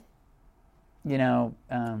you know,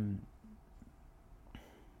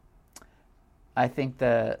 I think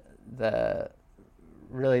the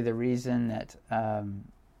reason that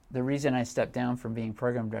the reason I stepped down from being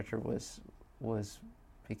program director was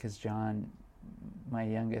because John, our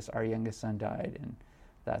youngest son, died, and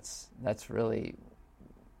that's really,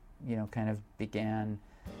 you know, kind of began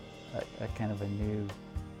a kind of a new,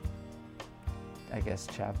 I guess,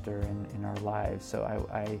 chapter in our lives. So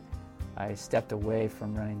I stepped away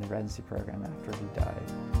from running the residency program after he died.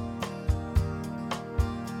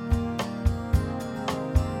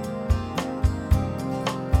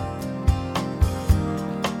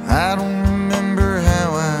 I don't remember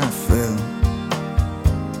how I felt.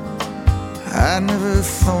 I never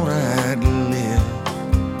thought I'd live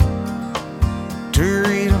to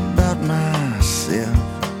read about myself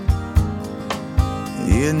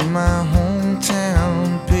in my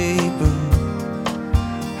hometown paper,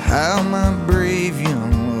 how my brave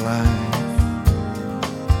young life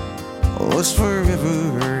was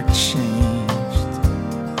forever changed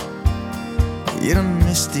in a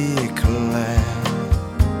mystic cloud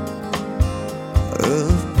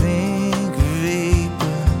of pink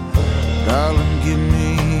vapor. Darling, give me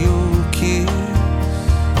your kiss.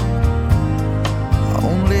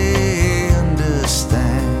 Only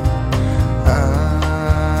understand I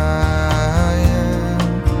am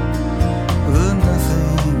the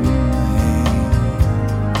nothing man.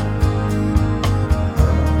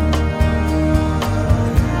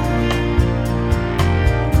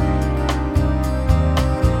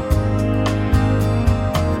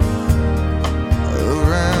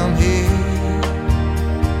 Around here,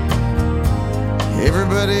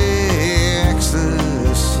 everybody acts the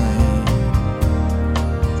same.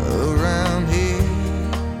 Around here,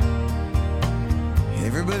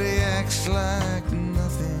 everybody acts like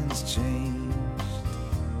nothing's changed.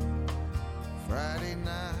 Friday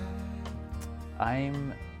night.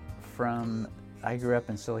 I grew up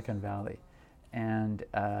in Silicon Valley, and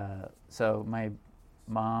so my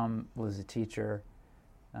mom was a teacher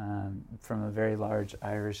from a very large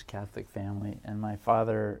Irish Catholic family, and my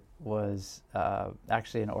father was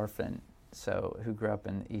actually an orphan, who grew up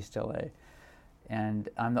in East LA. And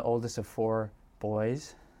I'm the oldest of 4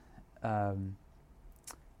 boys, and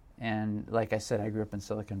like I said, I grew up in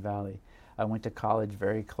Silicon Valley. I went to college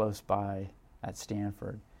very close by at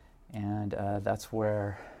Stanford, and that's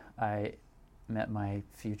where I met my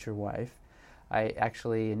future wife. I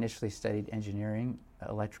actually initially studied engineering,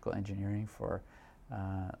 electrical engineering, for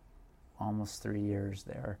almost 3 years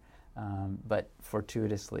there. But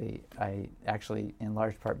fortuitously, I actually, in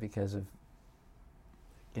large part because of,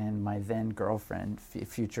 again, my then girlfriend,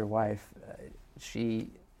 future wife,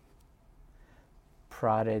 she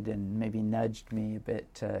prodded and maybe nudged me a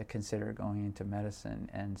bit to consider going into medicine,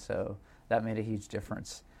 and so that made a huge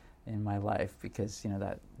difference in my life because, you know,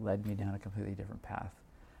 that led me down a completely different path.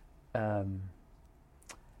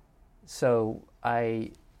 So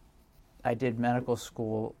I did medical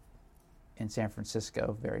school in San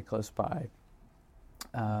Francisco, very close by.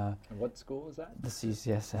 And what school was that? The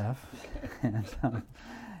CCSF.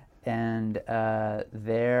 and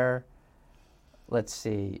there, let's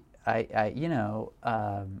see,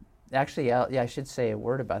 actually, I should say a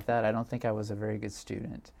word about that. I don't think I was a very good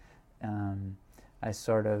student. I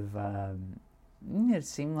sort of, it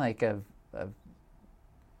seemed like a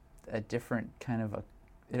different kind of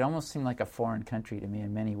it almost seemed like a foreign country to me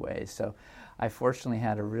in many ways. So I fortunately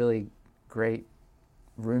had a really great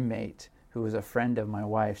roommate who was a friend of my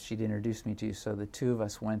wife. She'd introduced me to, so the two of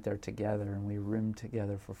us went there together, and we roomed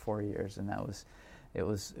together for 4 years, and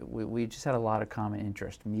we just had a lot of common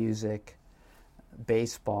interest: music,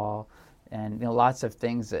 baseball, and lots of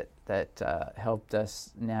things that helped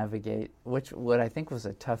us navigate what I think was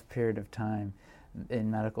a tough period of time in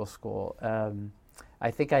medical school. I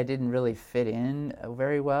think I didn't really fit in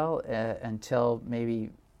very well until maybe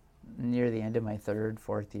near the end of my 3rd,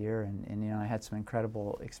 4th year, and I had some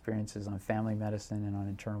incredible experiences on family medicine and on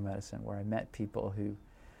internal medicine where I met people who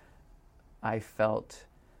I felt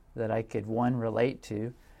that I could, 1, relate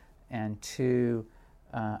to, and 2,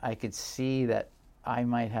 I could see that I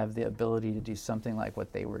might have the ability to do something like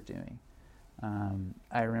what they were doing.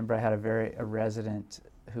 I remember I had a resident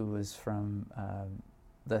who was from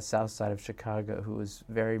the south side of Chicago, who was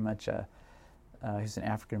very much he's an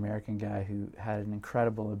African American guy who had an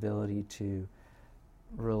incredible ability to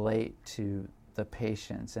relate to the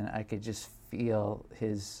patients, and I could just feel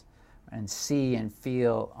see and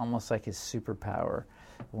feel almost like his superpower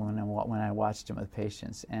when I watched him with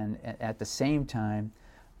patients. And at the same time,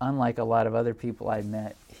 unlike a lot of other people I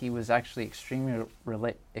met, he was actually extremely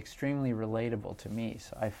relatable to me.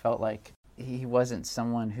 So I felt like he wasn't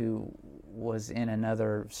someone who was in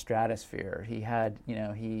another stratosphere. He had,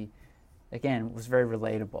 he again was very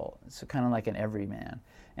relatable, so kind of like an everyman.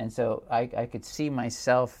 And so I could see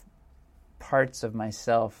myself, parts of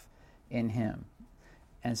myself in him.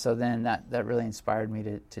 And so then that really inspired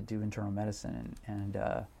me to do internal medicine. And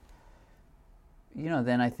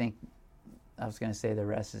then I think, I was going to say the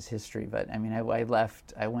rest is history, but I mean, I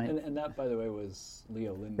left, I went. And that, by the way, was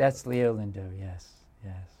Leo Lindo. That's Leo Lindo, yes.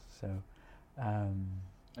 So.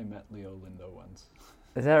 I met Leo Lindo once.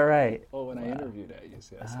 Is that right? Oh, when I interviewed at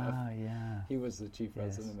UCSF. Oh, yeah. He was the chief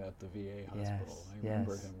resident at the VA hospital. I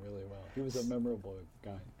remember him really well. He was a memorable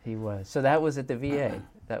guy. He was. So that was at the VA.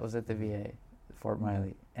 That was at the VA, Fort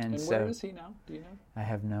Miley. And so, where is he now? Do you know? I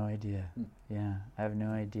have no idea. Yeah, I have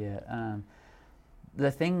no idea.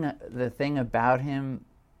 The thing about him,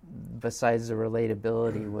 besides the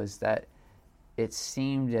relatability, was that it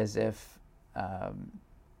seemed as if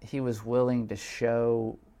he was willing to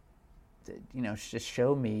show, just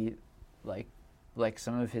show me like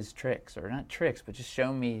some of his tricks, or not tricks, but just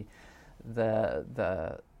show me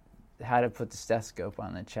the how to put the stethoscope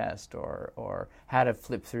on the chest, or how to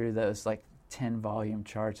flip through those like 10-volume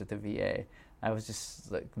charts at the VA. I was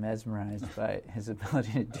just like mesmerized by his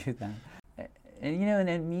ability to do that. And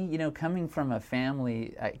and me, coming from a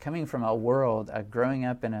family, coming from a world, growing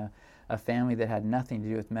up in a family that had nothing to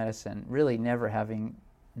do with medicine, really never having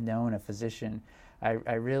known a physician, I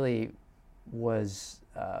really was.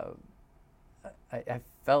 I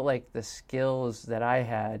felt like the skills that I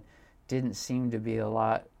had didn't seem to be a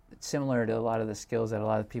lot similar to a lot of the skills that a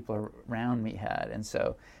lot of people around me had,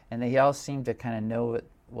 and they all seemed to kind of know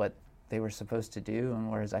what they were supposed to do,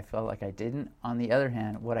 and whereas I felt like I didn't. On the other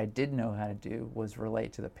hand, what I did know how to do was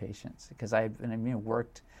relate to the patients, because I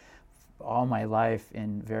worked all my life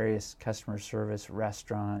in various customer service,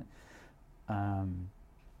 restaurant,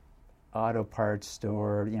 auto parts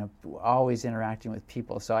store, always interacting with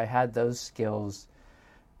people. So I had those skills.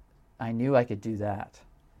 I knew I could do that.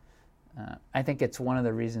 I think it's one of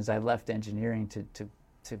the reasons I left engineering to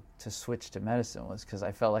switch to medicine, was because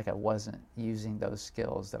I felt like I wasn't using those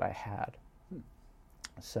skills that I had.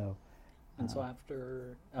 So. And so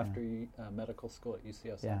after medical school at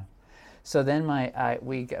UCSF. Yeah. So then my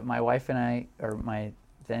wife and I, or my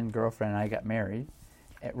then girlfriend and I, got married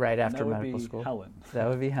right after medical school. Helen. That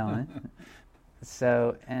would be Helen.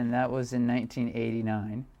 So, and that was in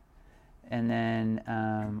 1989, and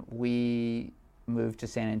then we moved to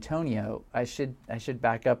San Antonio. I should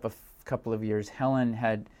back up a couple of years. Helen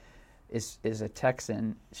is a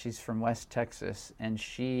Texan. She's from West Texas, and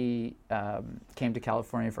she came to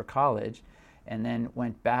California for college, and then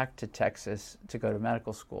went back to Texas to go to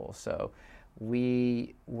medical school. So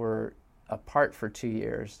we were apart for 2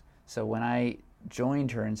 years. So when I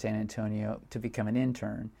joined her in San Antonio to become an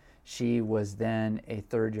intern, she was then a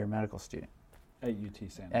third-year medical student. At UT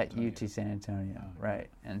San Antonio. At UT San Antonio, right.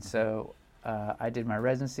 And so I did my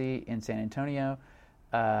residency in San Antonio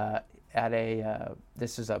at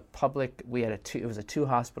this is a public, it was a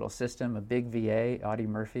 2-hospital system, a big VA, Audie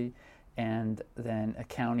Murphy, and then a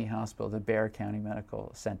county hospital, the Bexar County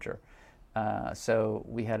Medical Center. So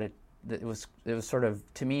we had it was sort of,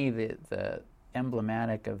 to me, the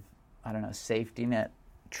emblematic of, I don't know, safety net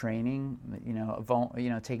training,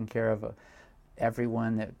 taking care of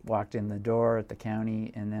everyone that walked in the door at the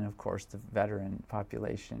county, and then of course the veteran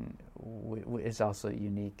population is also a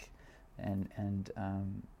unique and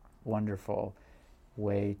wonderful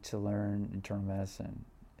way to learn internal medicine.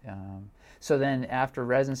 So then after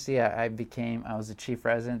residency, I was the chief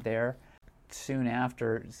resident there. Soon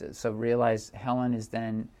after, so realized Helen is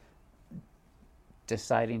then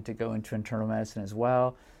deciding to go into internal medicine as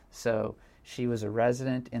well. So she was a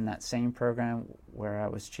resident in that same program where I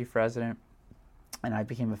was chief resident, and I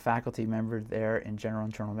became a faculty member there in general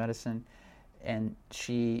internal medicine, and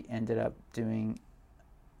she ended up doing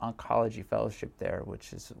oncology fellowship there,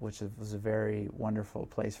 which was a very wonderful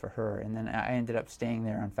place for her. And then I ended up staying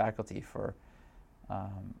there on faculty for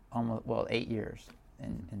 8 years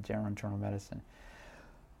in general internal medicine.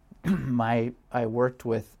 I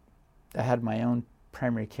had my own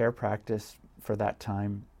primary care practice for that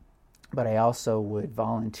time, but I also would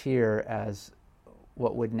volunteer as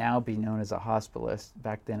what would now be known as a hospitalist.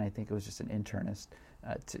 Back then, I think it was just an internist.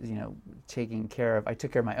 Taking care of. I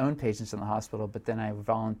took care of my own patients in the hospital, but then I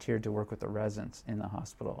volunteered to work with the residents in the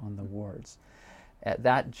hospital on the wards.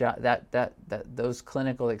 Those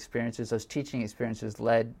clinical experiences, those teaching experiences,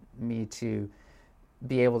 led me to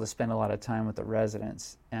be able to spend a lot of time with the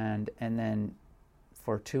residents, and then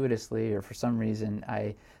fortuitously, or for some reason,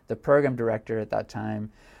 the program director at that time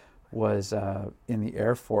was in the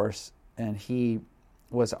Air Force, and he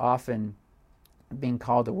was often being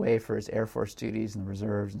called away for his Air Force duties and the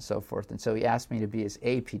reserves and so forth. And so he asked me to be his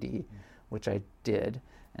APD, which I did.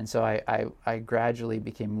 And so I gradually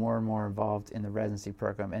became more and more involved in the residency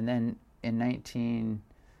program. And then in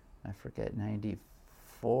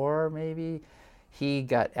 94 maybe, he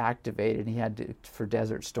got activated. He had to, for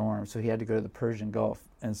Desert Storm, so he had to go to the Persian Gulf.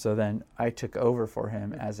 And so then I took over for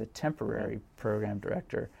him as a temporary program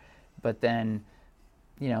director. But then,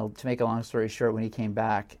 you know, to make a long story short, when he came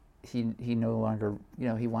back, he no longer, you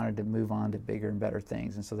know, he wanted to move on to bigger and better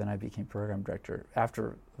things. And so then I became program director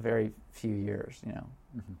after a very few years, you know,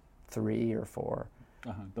 3 or 4.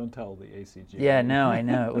 Don't tell the ACG. Yeah, no, I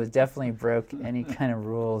know. It was definitely broke any kind of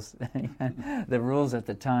rules. The rules at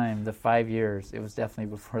the time, the 5 years, it was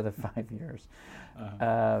definitely before the 5 years.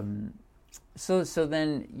 So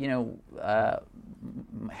then, you know,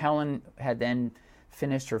 Helen had then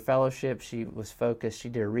finished her fellowship. She was focused, she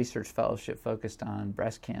did a research fellowship focused on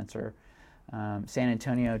breast cancer. San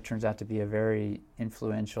Antonio turns out to be a very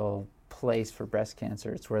influential place for breast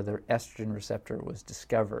cancer. It's where the estrogen receptor was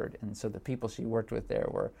discovered, and so the people she worked with there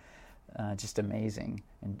were just amazing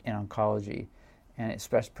in oncology, and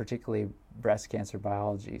especially particularly breast cancer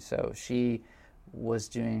biology. So she was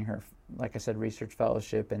doing her, like I said, research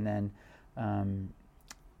fellowship, and then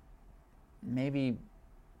maybe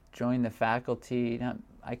joined the faculty. Now,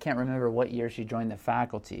 I can't remember what year she joined the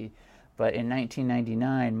faculty, but in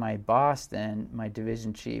 1999, my boss then, my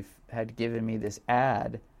division chief, had given me this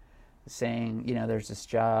ad saying, you know, there's this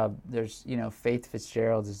job, there's, you know, Faith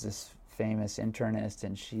Fitzgerald is this famous internist,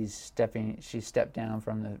 and she stepped down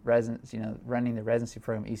from the residence, you know, running the residency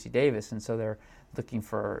program at UC Davis, and so they're looking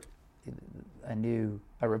for a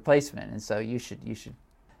replacement, and so you should.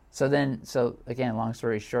 So again, long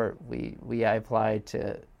story short, I applied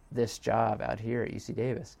to this job out here at UC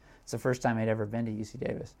Davis. It's the first time I'd ever been to UC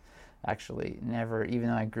Davis. Actually, never, even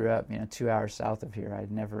though I grew up, you know, 2 hours south of here,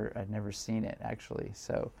 I'd never seen it actually.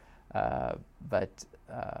 So, but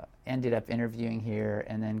ended up interviewing here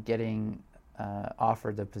and then getting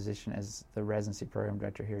offered the position as the residency program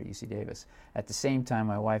director here at UC Davis. At the same time,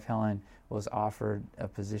 my wife Helen was offered a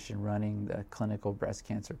position running the clinical breast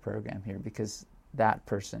cancer program here because that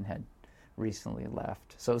person had recently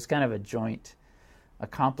left. So it was kind of a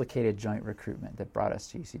complicated joint recruitment that brought us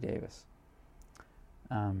to UC Davis.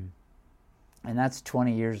 And that's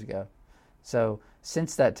 20 years ago. So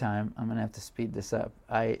since that time, I'm going to have to speed this up.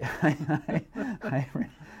 I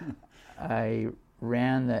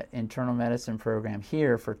ran the internal medicine program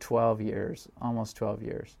here for 12 years, almost 12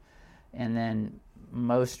 years. And then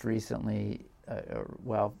most recently,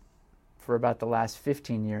 for about the last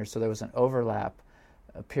 15 years, so there was an overlap,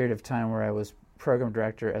 a period of time where I was program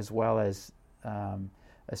director as well as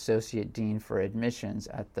associate dean for admissions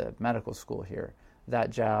at the medical school here.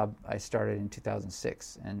 That job I started in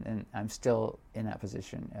 2006, and I'm still in that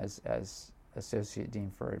position as associate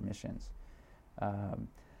dean for admissions,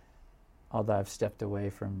 although I've stepped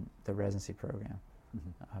away from the residency program,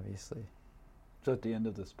 obviously. So at the end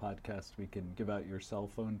of this podcast, we can give out your cell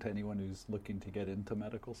phone to anyone who's looking to get into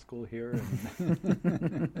medical school here.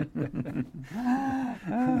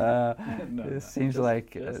 It seems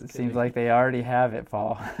like they already have it,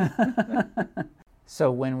 Paul. So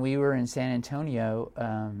when we were in San Antonio,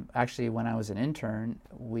 actually when I was an intern,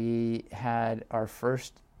 we had our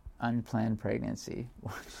first unplanned pregnancy.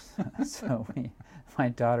 So my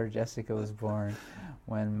daughter Jessica was born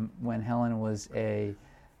when Helen was a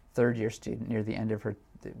third-year student, near the end of her,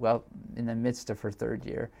 in the midst of her third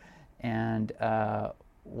year, and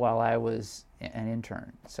while I was an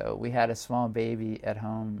intern. So we had a small baby at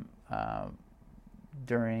home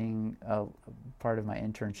during a part of my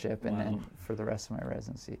internship, and then for the rest of my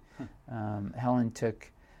residency. Helen took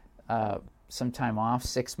some time off,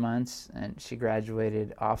 6 months, and she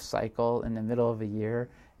graduated off cycle in the middle of a year,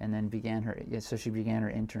 and then began her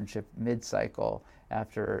internship mid-cycle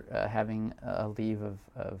after having a leave of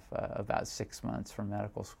about 6 months from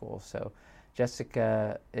medical school. So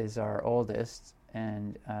Jessica is our oldest,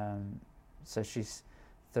 and so she's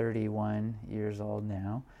 31 years old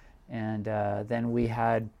now. And then we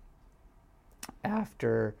had,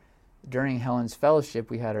 during Helen's fellowship,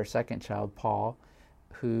 we had our second child, Paul,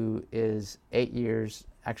 who is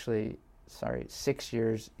 6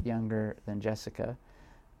 years younger than Jessica.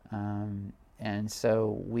 And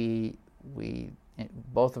so we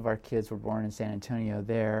both of our kids were born in San Antonio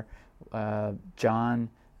there. John,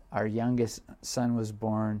 our youngest son, was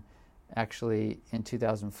born actually in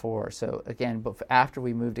 2004. So again, but after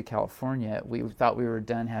we moved to California, we thought we were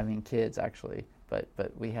done having kids actually, but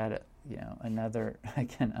we had another,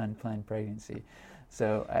 again, unplanned pregnancy.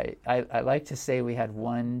 So I like to say we had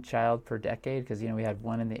one child per decade because, we had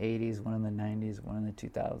one in the 80s, one in the 90s, one in the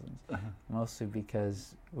 2000s, mostly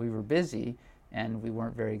because we were busy and we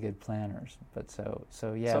weren't very good planners. But so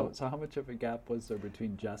yeah. So how much of a gap was there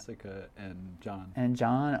between Jessica and John? And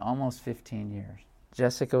John, almost 15 years.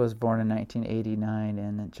 Jessica was born in 1989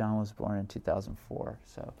 and John was born in 2004.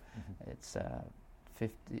 So it's a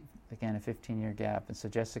 15-year gap. And so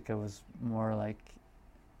Jessica was more like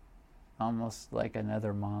almost like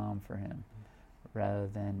another mom for him, rather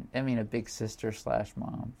than, a big sister /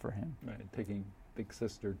 mom for him. Right, taking big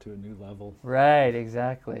sister to a new level. Right,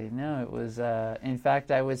 exactly. No, it was, in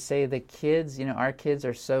fact, I would say the kids, our kids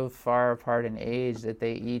are so far apart in age that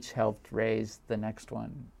they each helped raise the next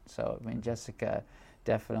one. So, Jessica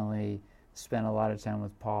definitely spent a lot of time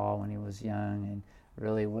with Paul when he was young and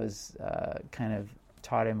really was kind of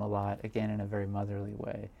taught him a lot, again, in a very motherly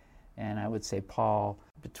way. And I would say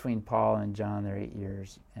between Paul and John, they're 8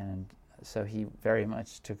 years. And so he very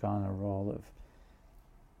much took on the role of,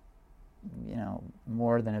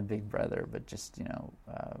 more than a big brother, but just,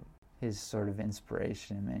 his sort of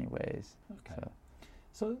inspiration in many ways. Okay.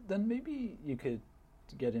 So then maybe you could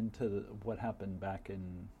get into what happened back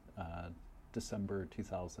in December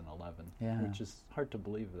 2011, which is hard to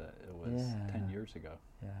believe that it was 10 years ago.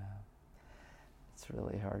 Yeah. It's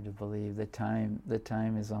really hard to believe. The time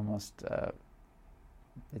is almost,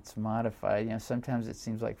 it's modified. Sometimes it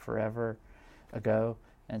seems like forever ago,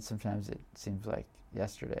 and sometimes it seems like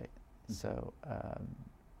yesterday. So,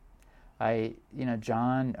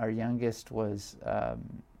 John, our youngest, was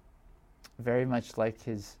very much like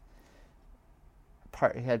he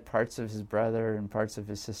had parts of his brother and parts of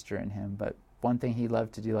his sister in him, but one thing he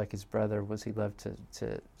loved to do like his brother was he loved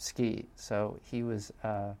to ski. So he was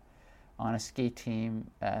on a ski team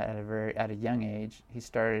at a young age. He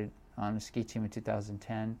started on a ski team in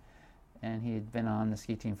 2010, and he had been on the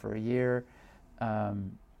ski team for a year.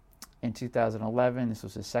 In 2011, this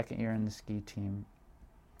was his second year in the ski team,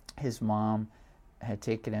 his mom had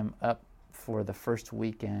taken him up for the first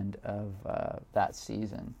weekend of that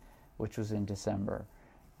season, which was in December,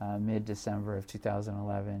 mid-December of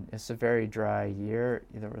 2011. It's a very dry year.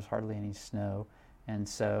 There was hardly any snow, and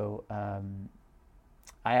so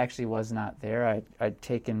I actually was not there. I'd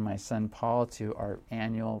taken my son Paul to our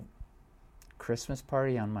annual Christmas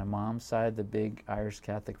party on my mom's side, the big Irish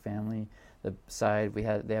Catholic family. The side they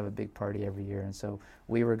have a big party every year, and so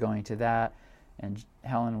we were going to that. And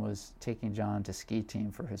Helen was taking John to ski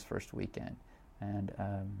team for his first weekend. And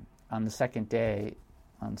on the second day,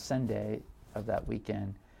 on Sunday of that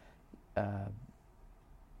weekend,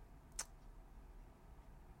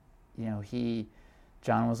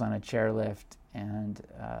 John was on a chairlift and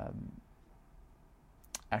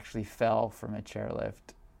actually fell from a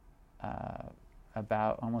chairlift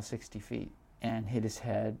about almost 60 feet and hit his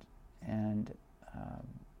head and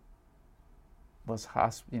was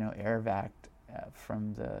air vac'd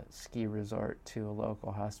from the ski resort to a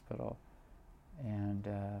local hospital. And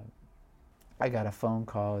I got a phone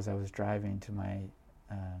call as I was driving to my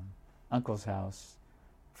uncle's house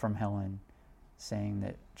from Helen saying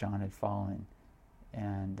that John had fallen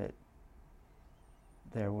and that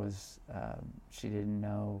there was, she didn't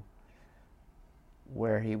know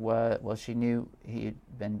where he was. Well, she knew he had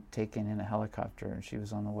been taken in a helicopter and she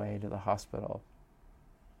was on the way to the hospital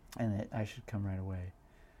and that I should come right away.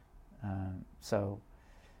 So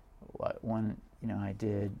what I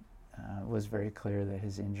did was very clear that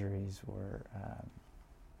his injuries were,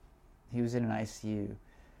 he was in an ICU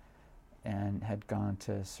and had gone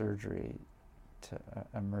to surgery to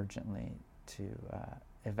emergently to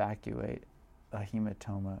evacuate a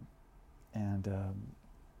hematoma, and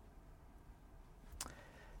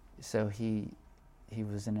so he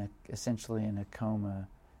was essentially in a coma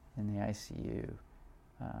in the ICU,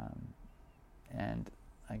 and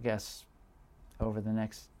I guess over the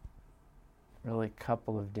next really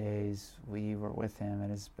couple of days we were with him at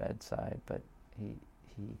his bedside, but he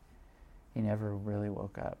never really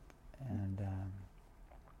woke up, and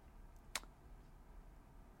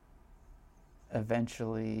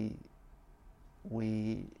eventually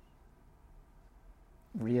we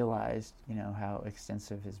realized how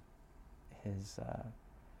extensive his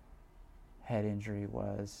head injury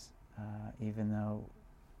was, even though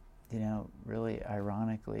really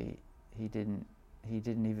ironically he didn't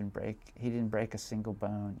break a single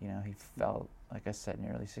bone. He fell, like I said,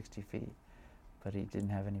 nearly 60 feet, but he didn't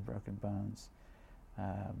have any broken bones.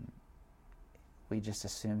 We just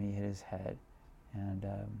assumed he hit his head, and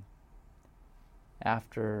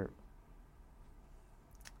after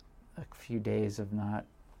a few days of not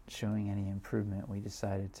showing any improvement, we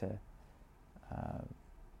decided to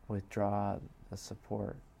withdraw a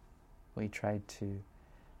support. We tried to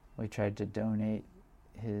donate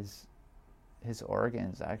his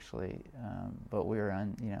organs actually, but we were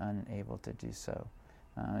unable to do so.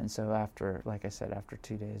 And so after, like I said, after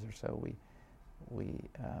 2 days or so, we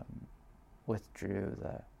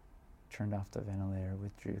turned off the ventilator,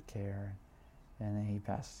 withdrew care, and then he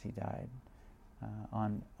died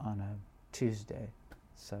on a Tuesday.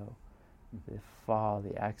 So the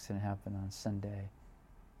accident happened on Sunday,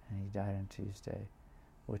 and he died on Tuesday,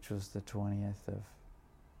 which was the 20th of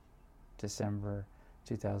December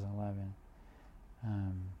 2011.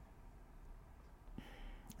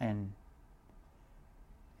 And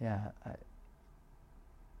yeah,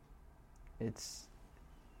 it's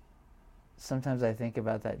sometimes I think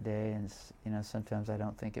about that day, and sometimes I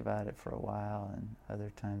don't think about it for a while, and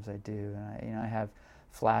other times I do, and I have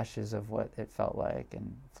flashes of what it felt like,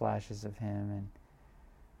 and flashes of him, and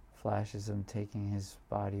flashes of him taking his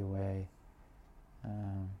body away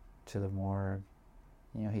to the morgue.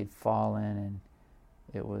 He'd fallen, and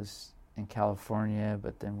it was in California,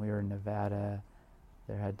 but then we were in Nevada.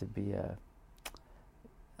 There had to be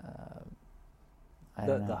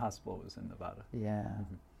the hospital was in Nevada. Yeah.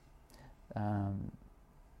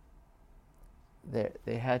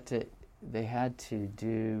 They had to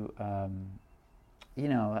do a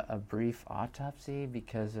brief autopsy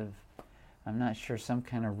because of, I'm not sure, some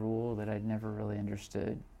kind of rule that I'd never really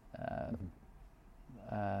understood.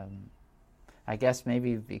 I guess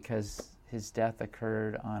maybe because his death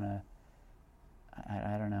occurred on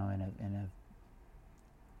I don't know, in a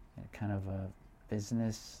kind of a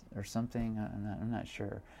business or something. I'm not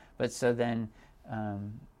sure. But so then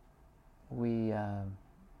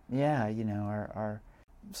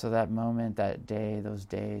so that moment, that day, those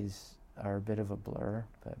days are a bit of a blur,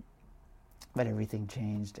 but everything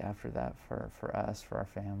changed after that for us, for our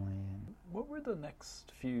family. And what were the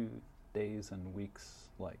next few days and weeks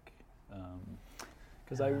like?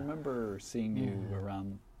 Because I remember seeing you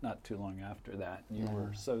around not too long after that. You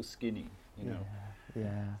were so skinny, you know.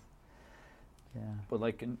 Yeah. But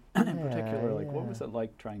like in particular, like what was it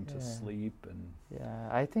like trying to sleep and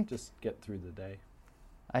I think just get through the day?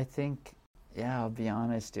 I think, I'll be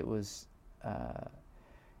honest, it was,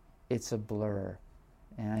 it's a blur.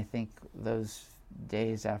 And I think those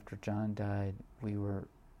days after John died, we were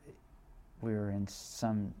in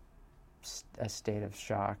a state of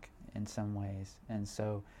shock in some ways. And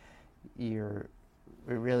so it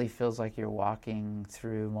really feels like you're walking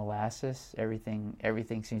through molasses. Everything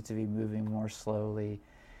seems to be moving more slowly.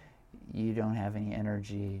 You don't have any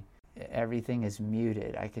energy. Everything is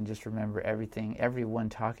muted. I can just remember everyone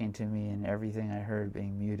talking to me, and everything I heard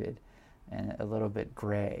being muted and a little bit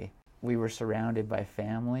gray. We were surrounded by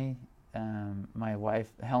family. My wife,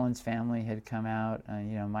 Helen's family had come out.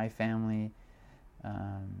 My family,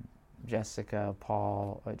 Jessica,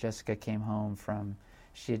 Paul. Jessica came home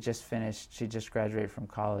she had just graduated from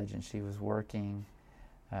college, and she was working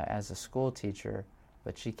as a school teacher,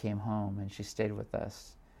 but she came home and she stayed with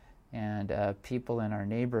us. And people in our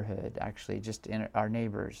neighborhood, actually our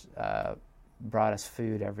neighbors, brought us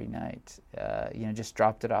food every night, just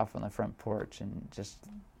dropped it off on the front porch and just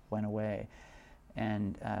went away.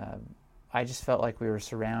 And I just felt like we were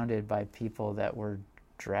surrounded by people that were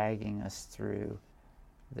dragging us through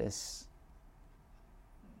this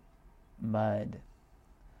mud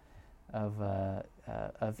of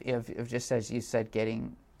just, as you said,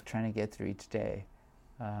 trying to get through each day.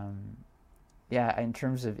 In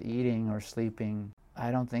terms of eating or sleeping,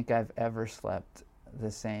 I don't think I've ever slept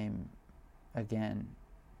the same again,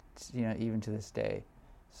 even to this day,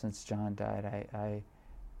 since John died.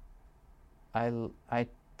 I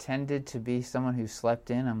tended to be someone who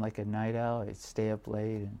slept in. I'm like a night owl. I'd stay up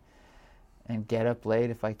late and get up late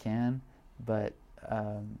if I can, but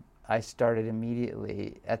I started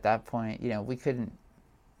immediately at that point. We couldn't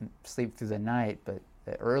sleep through the night, but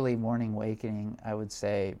the early morning awakening, I would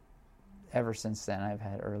say, ever since then, I've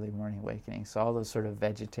had early morning awakening. So all those sort of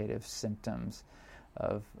vegetative symptoms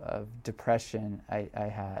of depression I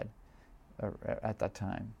had at that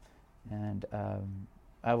time. And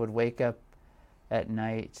I would wake up at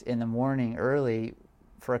night, in the morning early,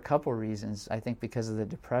 for a couple reasons. I think because of the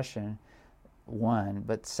depression, one,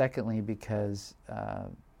 but secondly because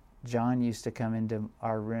John used to come into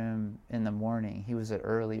our room in the morning. He was an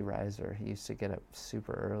early riser. He used to get up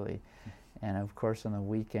super early. And of course on the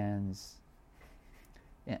weekends,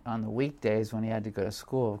 on the weekdays when he had to go to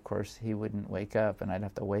school, of course he wouldn't wake up, and I'd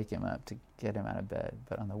have to wake him up to get him out of bed.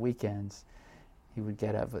 But on the weekends, he would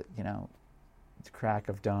get up at, the crack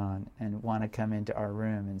of dawn and want to come into our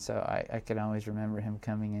room. And so I could always remember him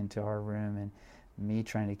coming into our room and me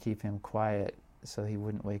trying to keep him quiet so he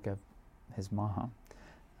wouldn't wake up his mom.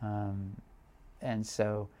 And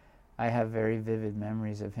so I have very vivid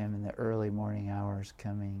memories of him in the early morning hours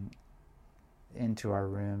coming into our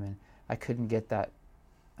room, and I couldn't get that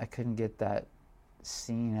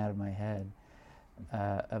scene out of my head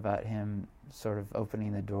about him sort of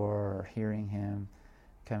opening the door or hearing him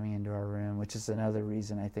coming into our room, which is another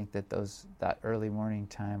reason I think that that early morning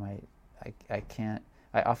time I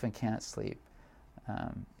often can't sleep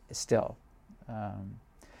still.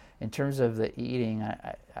 In terms of the eating,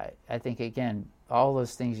 I think, again, all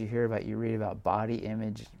those things you hear about, you read about body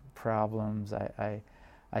image problems. I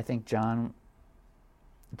think John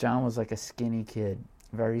was like a skinny kid,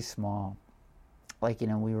 very small. Like,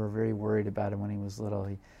 we were very worried about him when he was little.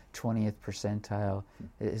 20th percentile.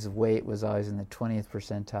 His weight was always in the 20th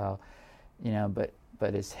percentile,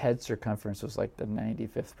 but his head circumference was like the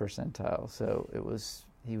 95th percentile. So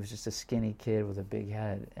he was just a skinny kid with a big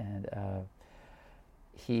head. And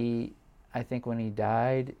I think when he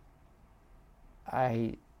died,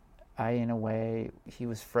 I in a way, he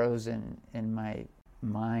was frozen in my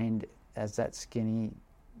mind as that skinny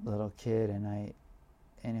little kid, and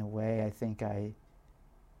in a way, I think I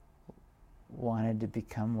wanted to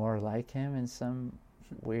become more like him in some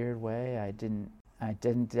weird way. I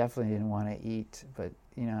definitely didn't want to eat, but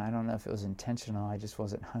I don't know if it was intentional. I just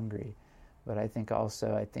wasn't hungry. But I think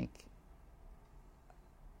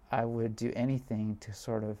I would do anything to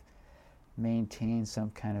sort of maintain some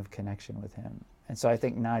kind of connection with him. And so I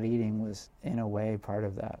think not eating was, in a way, part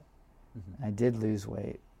of that. Mm-hmm. I did lose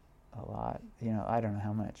weight a lot. I don't know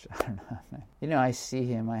how much. I don't know. I see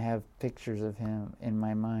him. I have pictures of him in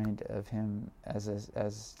my mind of him as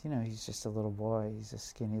he's just a little boy. He's a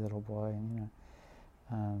skinny little boy,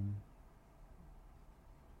 and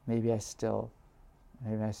maybe I still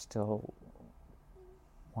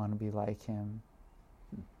want to be like him.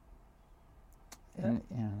 In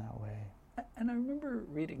that way. And I remember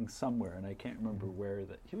reading somewhere, and I can't remember where,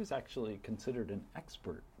 that he was actually considered an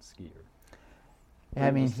expert skier. Yeah,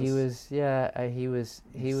 I mean, he was 7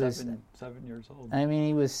 years old. I mean,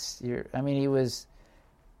 he was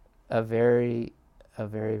a very,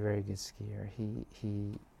 very good skier.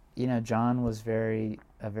 He John was a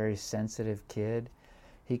very sensitive kid.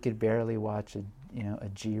 He could barely watch a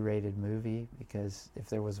G-rated movie, because if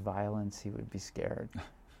there was violence, he would be scared.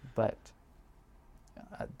 But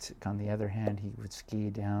on the other hand, he would ski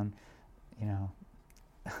down,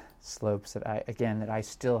 slopes that I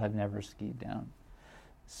still have never skied down.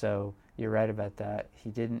 So you're right about that. He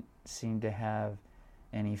didn't seem to have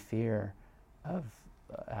any fear of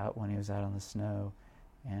out when he was out on the snow,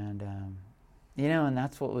 and and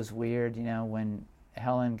that's what was weird. When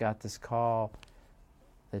Helen got this call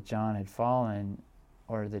that John had fallen,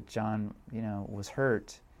 or that John was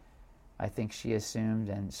hurt, I think she assumed,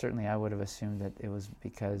 and certainly I would have assumed, that it was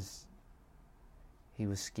because he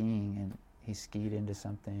was skiing and he skied into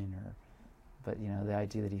something, but the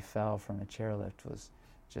idea that he fell from a chairlift was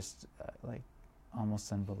just like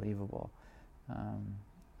almost unbelievable.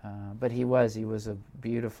 But he was a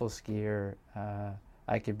beautiful skier.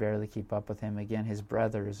 I could barely keep up with him. Again, his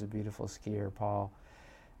brother is a beautiful skier, Paul.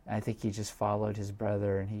 I think he just followed his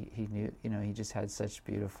brother, and he knew, he just had such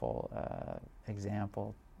beautiful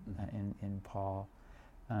example in Paul.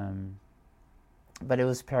 But it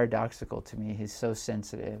was paradoxical to me. He's so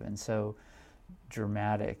sensitive and so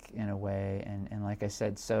dramatic in a way, and like I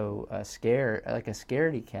said, so scared, like a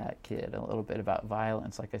scaredy cat kid, a little bit about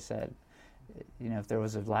violence, like I said, if there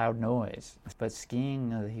was a loud noise. But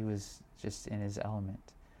skiing, he was just in his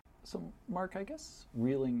element. So Mark, I guess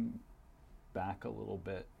reeling back a little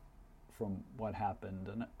bit from what happened,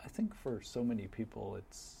 and I think for so many people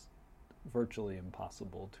it's virtually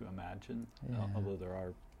impossible to imagine, although there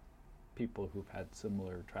are people who've had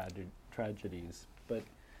similar tragedies. But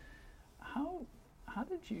how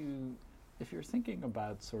did you, if you're thinking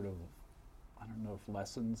about sort of, I don't know if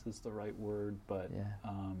lessons is the right word, but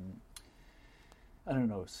I don't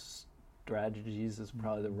know, strategies is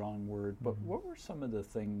probably the wrong word, but what were some of the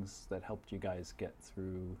things that helped you guys get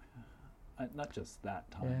through, not just that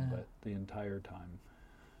time, but the entire time?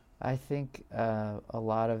 I think a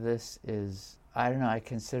lot of this is, I don't know, I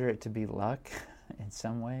consider it to be luck in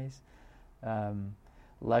some ways.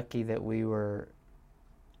 Lucky that we were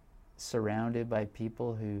surrounded by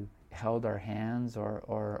people who held our hands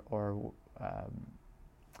or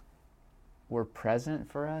were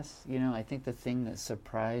present for us. I think the thing that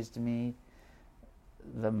surprised me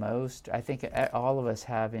the most, I think all of us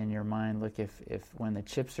have in your mind, look, if when the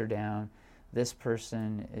chips are down, this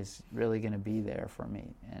person is really going to be there for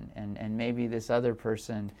me, and maybe this other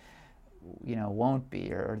person, won't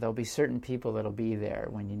be, or there'll be certain people that'll be there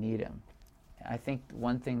when you need them. I think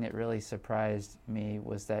one thing that really surprised me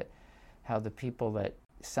was that how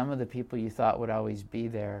some of the people you thought would always be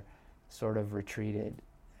there sort of retreated.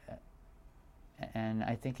 And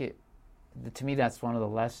I think to me, that's one of the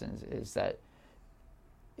lessons, is that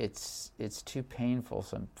it's too painful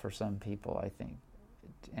for some people, I think.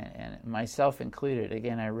 And myself included.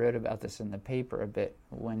 Again, I wrote about this in the paper a bit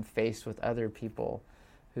when faced with other people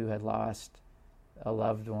who had lost a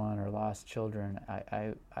loved one or lost children.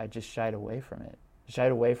 I just shied away from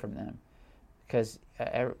them, because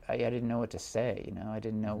I didn't know what to say. I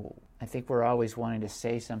didn't know. I think we're always wanting to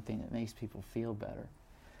say something that makes people feel better.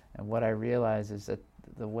 And what I realized is that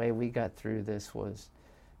the way we got through this was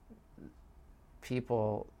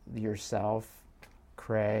people, yourself,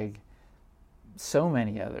 Craig, so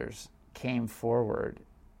many others came forward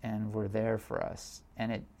and were there for us.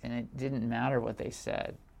 And it didn't matter what they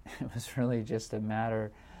said. It was really just it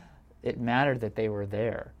mattered that they were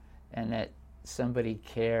there and that somebody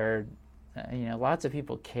cared. Lots of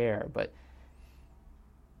people care, but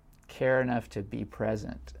care enough to be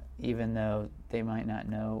present, even though they might not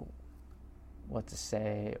know what to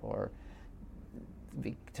say or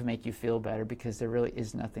to make you feel better, because there really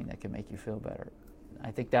is nothing that can make you feel better. I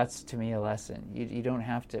think that's, to me, a lesson. You don't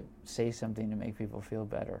have to say something to make people feel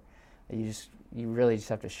better. You really just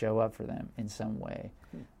have to show up for them in some way.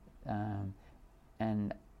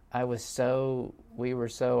 And we were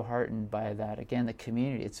so heartened by that. Again, the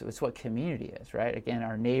community, it's what community is, right? Again,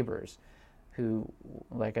 our neighbors who,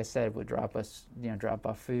 like I said, would drop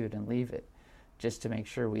off food and leave it just to make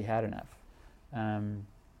sure we had enough.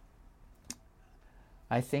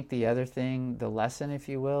 I think the other thing, the lesson, if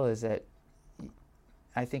you will, is that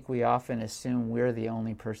I think we often assume we're the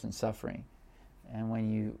only person suffering. And when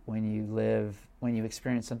you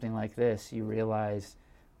experience something like this, you realize,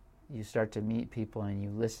 you start to meet people and you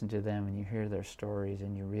listen to them and you hear their stories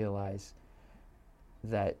and you realize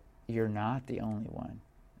that you're not the only one.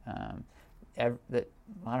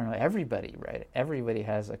 Everybody, right? Everybody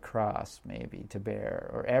has a cross maybe to bear,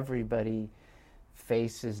 or everybody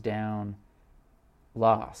faces down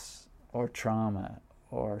loss or trauma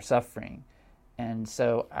or suffering. And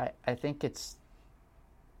so I think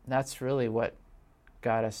that's really what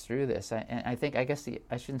got us through this. I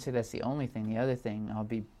shouldn't say that's the only thing. The other thing, I'll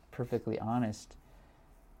be perfectly honest,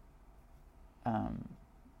 I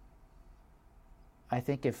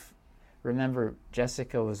think remember,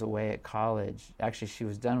 Jessica was away at college. Actually, she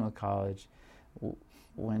was done with college.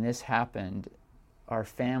 When this happened, our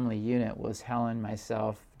family unit was Helen,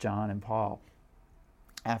 myself, John, and Paul.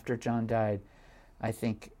 After John died, I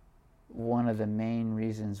think one of the main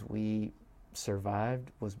reasons we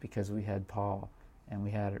survived was because we had Paul, and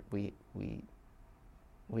we had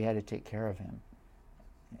to take care of him.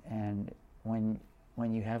 And when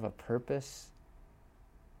you have a purpose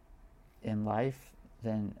in life,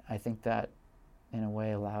 then I think that in a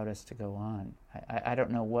way allowed us to go on. I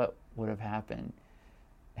don't know what would have happened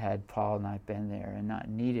had Paul not been there and not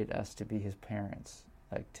needed us to be his parents,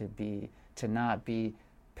 like to not be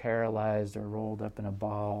paralyzed or rolled up in a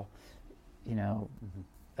ball,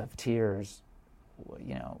 of tears,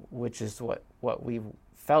 which is what we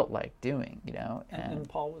felt like doing, And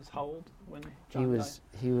Paul was how old when John died?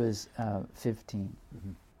 He was 15.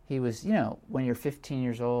 Mm-hmm. He was, when you're 15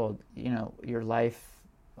 years old, your life,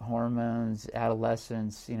 hormones,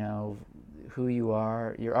 adolescence, who you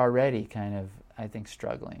are, you're already kind of, I think,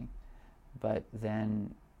 struggling. But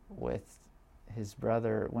then with his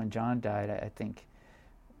brother, when John died, I think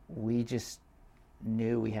we just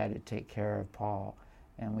knew we had to take care of Paul,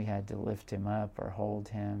 and we had to lift him up or hold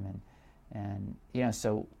him, and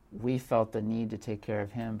so we felt the need to take care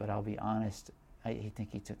of him. But I'll be honest, I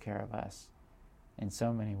think he took care of us in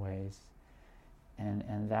so many ways,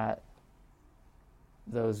 and that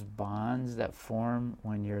those bonds that form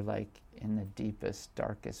when you're like in the deepest,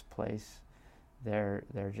 darkest place, they're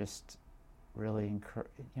just really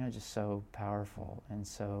just so powerful and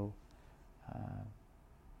so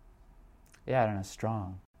I don't know,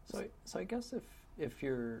 strong. So I guess if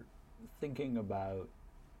you're thinking about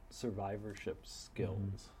survivorship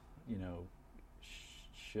skills, Mm-hmm.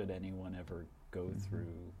 Should anyone ever go Mm-hmm.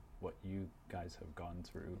 through what you guys have gone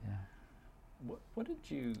through, what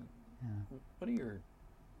are your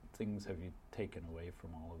things have you taken away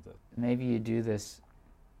from all of this? Maybe you do this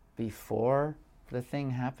before the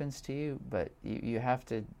thing happens to you, but you have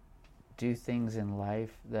to do things in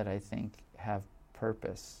life that I think have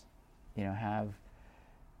purpose, have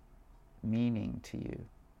meaning to you.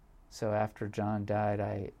 So after John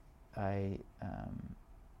died,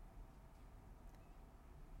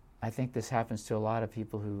 I think this happens to a lot of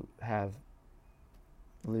people who have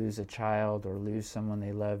lose a child or lose someone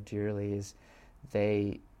they love dearly is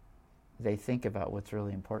they think about what's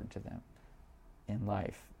really important to them in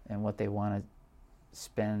life and what they want to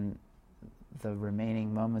spend the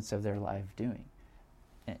remaining moments of their life doing.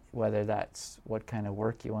 Whether that's what kind of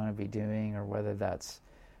work you want to be doing or whether that's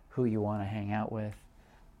who you want to hang out with,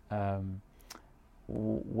 how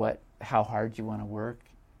hard you want to work.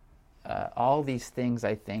 All these things,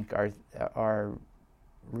 I think, are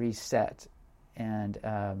reset. And,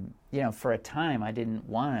 for a time, I didn't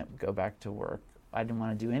want to go back to work. I didn't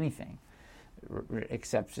want to do anything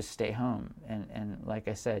except just stay home. And like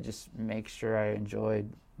I said, just make sure I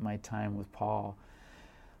enjoyed my time with Paul.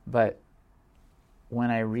 But when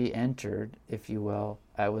I re-entered, if you will,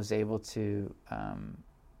 I was able to,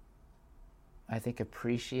 I think,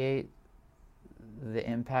 appreciate the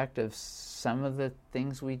impact of some of the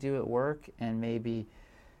things we do at work and maybe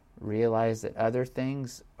realize that other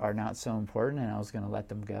things are not so important and I was going to let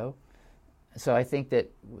them go. So I think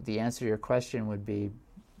that the answer to your question would be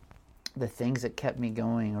the things that kept me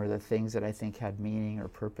going or the things that I think had meaning or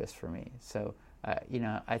purpose for me. So,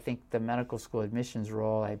 I think the medical school admissions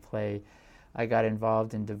role I got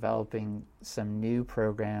involved in developing some new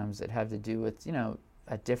programs that have to do with,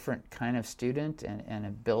 a different kind of student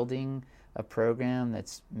and building a program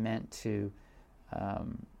that's meant to,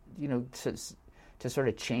 to sort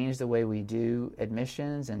of change the way we do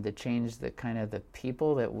admissions and to change the kind of the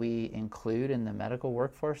people that we include in the medical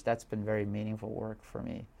workforce. That's been very meaningful work for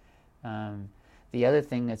me. The other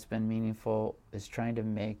thing that's been meaningful is trying to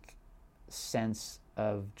make sense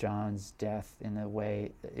of John's death in the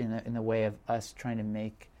way of us trying to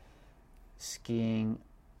make skiing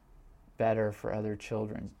better for other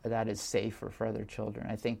children, that is safer for other children.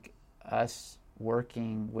 I think us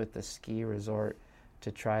working with the ski resort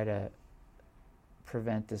to try to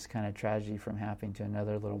prevent this kind of tragedy from happening to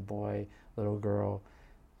another little boy, little girl,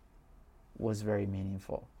 was very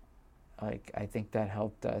meaningful. I think that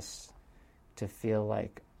helped us to feel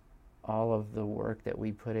like all of the work that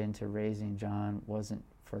we put into raising John wasn't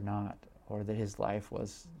for naught, or that his life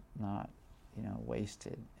was not,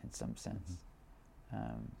 wasted in some sense.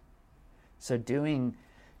 So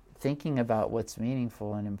thinking about what's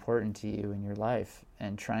meaningful and important to you in your life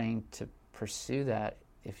and trying to pursue that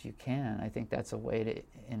if you can, I think that's a way to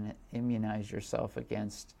immunize yourself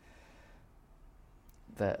against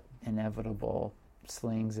the inevitable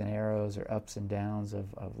slings and arrows or ups and downs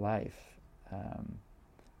of life.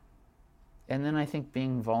 And then I think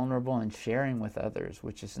being vulnerable and sharing with others,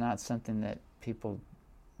 which is not something that people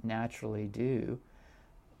naturally do,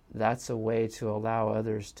 that's a way to allow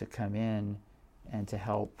others to come in and to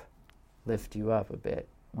help lift you up a bit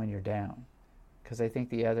when you're down. Because I think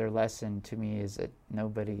the other lesson to me is that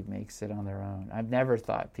nobody makes it on their own. I've never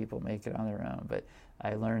thought people make it on their own, but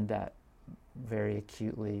I learned that very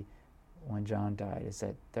acutely when John died, is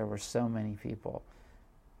that there were so many people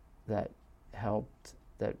that helped,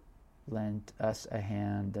 that lent us a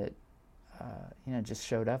hand, that just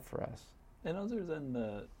showed up for us. And other than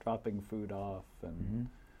the dropping food off, and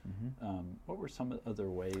what were some other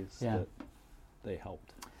ways that they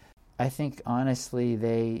helped? I think honestly,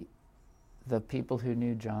 the people who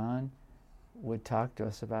knew John would talk to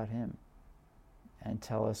us about him and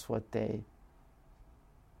tell us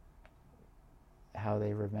how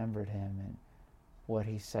they remembered him and what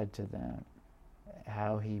he said to them,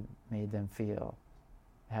 how he made them feel,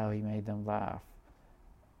 how he made them laugh.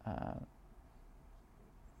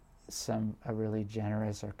 A really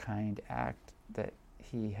generous or kind act that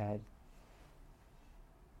he had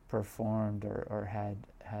performed or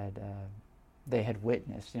they had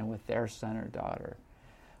witnessed, with their son or daughter,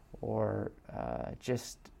 or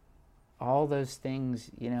just all those things.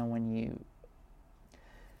 When you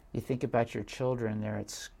think about your children, they're at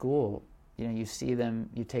school. You see them,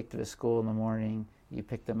 you take them to school in the morning, you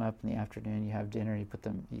pick them up in the afternoon, you have dinner, you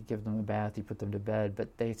give them a bath, you put them to bed.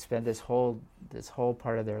 But they spend this whole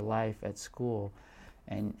part of their life at school,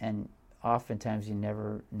 and oftentimes you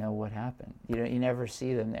never know what happened. You never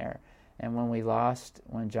see them there. And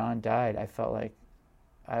when John died, I felt like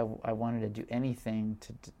I wanted to do anything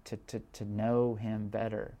to know him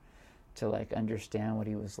better, to understand what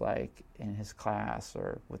he was like in his class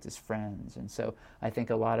or with his friends. And so I think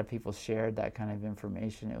a lot of people shared that kind of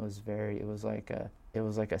information. It was like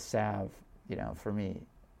a salve, for me,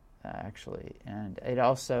 actually. And it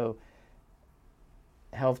also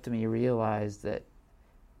helped me realize that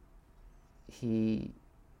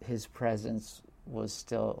his presence was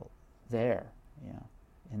still there,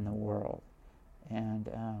 in the world. And,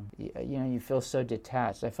 you feel so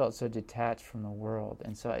detached. I felt so detached from the world.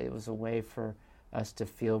 And so it was a way for us to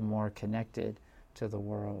feel more connected to the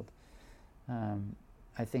world.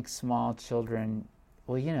 I think small children,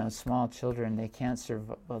 well, small children, they can't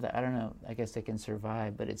survive. Well, I don't know, I guess they can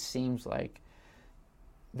survive, but it seems like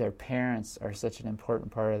their parents are such an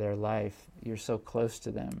important part of their life. You're so close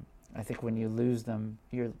to them. I think when you lose them,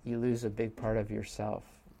 you lose a big part of yourself,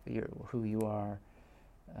 who you are.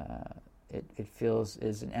 It feels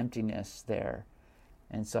is an emptiness there.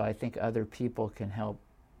 And so I think other people can help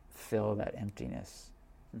fill that emptiness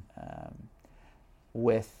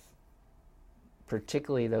with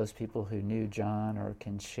particularly those people who knew John or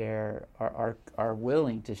can share, are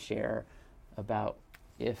willing to share about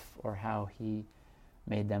if or how he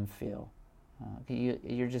made them feel.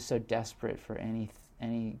 You're just so desperate for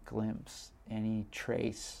any glimpse, any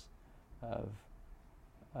trace of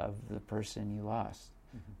the person you lost.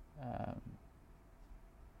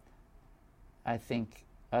 I think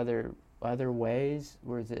other ways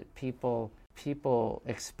were that people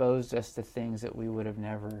exposed us to things that we would have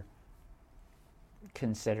never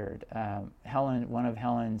considered.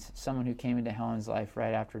 Someone who came into Helen's life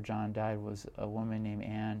right after John died was a woman named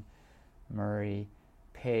Anne Murray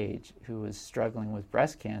Page, who was struggling with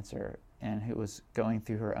breast cancer and who was going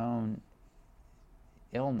through her own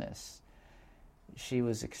illness. She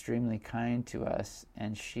was extremely kind to us,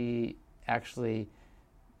 and she actually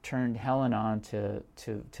turned Helen on to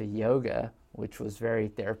yoga, which was very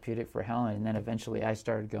therapeutic for Helen, and then eventually I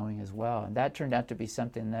started going as well. And that turned out to be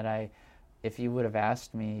something that if you would have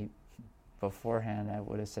asked me beforehand, I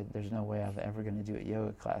would have said, there's no way I'm ever going to do a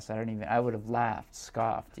yoga class. I would have laughed,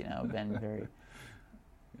 scoffed, been very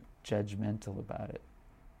judgmental about it.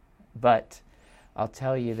 But I'll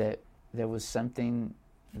tell you that there was something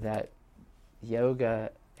that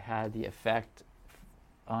yoga had the effect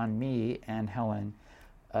on me and Helen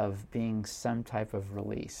of being some type of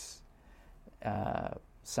release,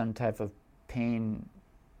 some type of pain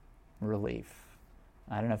relief.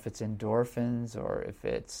 I don't know if it's endorphins or if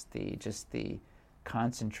it's just the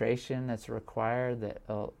concentration that's required,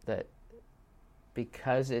 that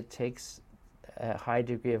because it takes a high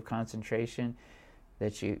degree of concentration,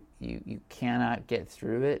 that you cannot get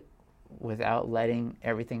through it without letting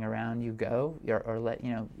everything around you go, or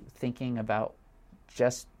thinking about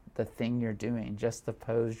just the thing you're doing, just the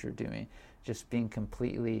pose you're doing, just being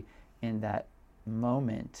completely in that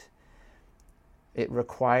moment. It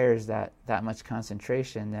requires that much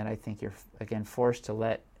concentration that I think you're, again, forced to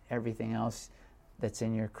let everything else that's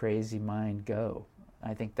in your crazy mind go.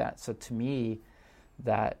 I think so to me,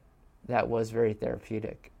 that was very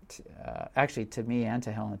therapeutic. Actually, to me and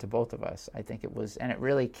to Helen, to both of us, I think it was, and it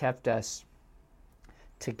really kept us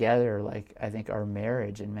together, like I think our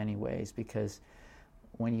marriage in many ways, because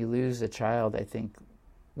when you lose a child, I think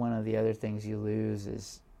one of the other things you lose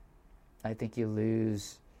is, I think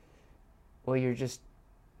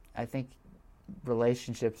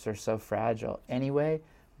relationships are so fragile anyway,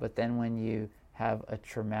 but then when you have a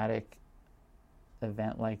traumatic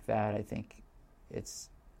event like that, I think it's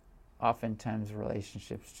oftentimes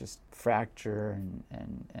relationships just fracture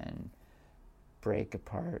and break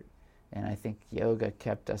apart. And I think yoga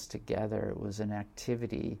kept us together. It was an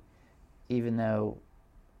activity, even though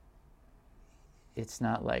it's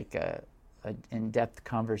not like an in-depth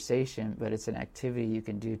conversation, but it's an activity you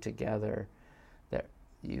can do together that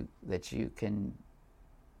you can.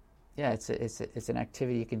 Yeah, it's an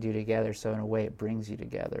activity you can do together. So in a way, it brings you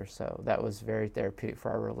together. So that was very therapeutic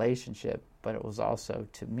for our relationship. But it was also,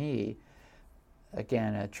 to me,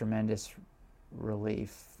 again, a tremendous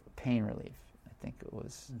relief, pain relief. I think it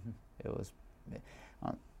was. It was.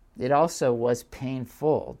 It also was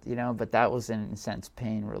painful, but that was in a sense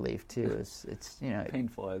pain relief too. It's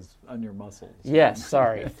painful as on your muscles. Yes,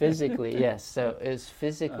 sorry, physically, yes. So it's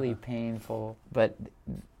physically painful, but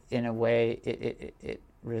in a way, it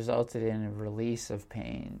resulted in a release of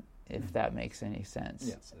pain, if that makes any sense.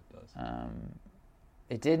 Yes, it does.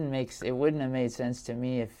 It wouldn't have made sense to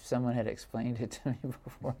me if someone had explained it to me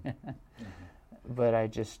beforehand. But I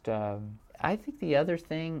think the other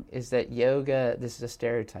thing is that yoga, this is a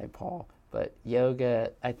stereotype, Paul, but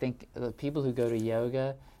yoga, I think the people who go to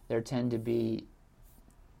yoga, there tend to be,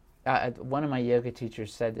 one of my yoga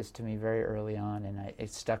teachers said this to me very early on, and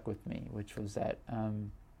it stuck with me, which was that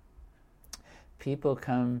people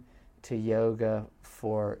come to yoga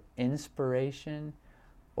for inspiration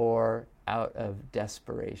or out of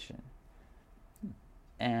desperation.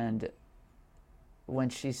 And when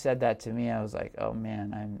she said that to me, I was like, oh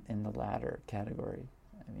man, I'm in the latter category.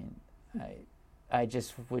 I mean, I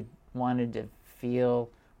just wanted to feel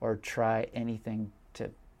or try anything to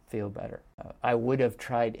feel better. I would have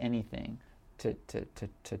tried anything to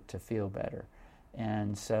feel better.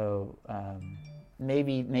 And so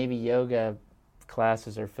maybe yoga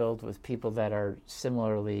classes are filled with people that are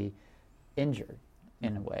similarly injured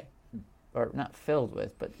in a way, or not filled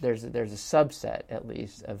with, but there's a subset at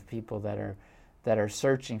least of people that are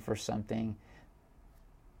searching for something.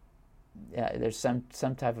 Yeah, there's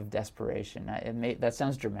some type of desperation. That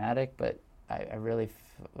sounds dramatic, but I really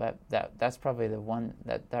that's probably the one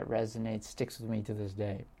that resonates, sticks with me to this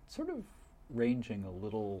day. Sort of ranging a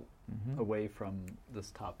little away from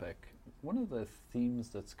this topic, one of the themes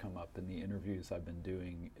that's come up in the interviews I've been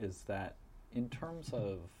doing is that in terms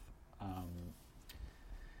of,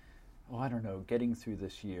 I don't know, getting through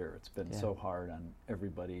this year, it's been so hard on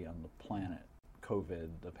everybody on the planet, COVID,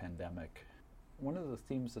 the pandemic. One of the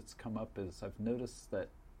themes that's come up is I've noticed that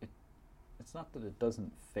it's not that it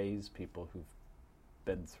doesn't faze people who've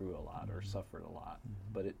been through a lot or suffered a lot,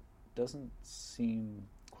 but it doesn't seem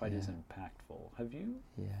quite as impactful. Have you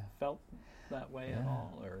felt that way at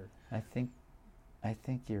all? Or I think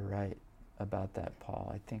you're right about that,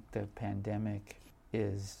 Paul. I think the pandemic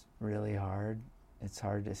is really hard. It's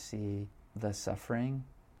hard to see the suffering,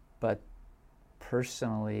 but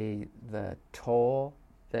personally, the toll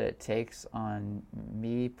that it takes on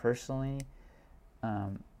me personally,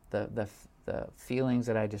 the feelings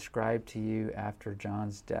that I described to you after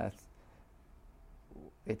John's death,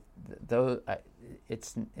 it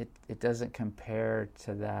doesn't compare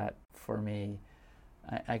to that for me.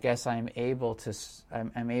 I guess I'm able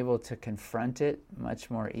to confront it much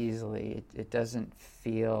more easily. It doesn't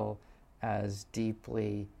feel as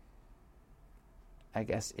deeply, I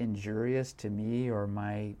guess, injurious to me or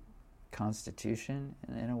my constitution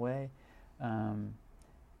in a way, and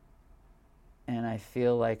I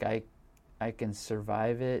feel like I can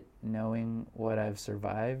survive it knowing what I've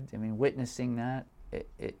survived. I mean, witnessing that,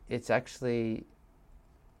 it's actually,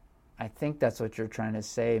 I think that's what you're trying to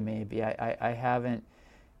say maybe. I haven't,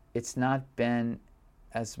 it's not been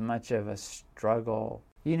as much of a struggle.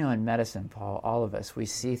 You know, in medicine, Paul, all of us, we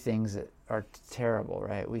see things that are terrible,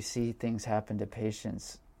 right? We see things happen to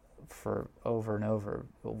patients for over and over.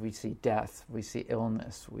 We see death, we see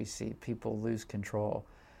illness, we see people lose control.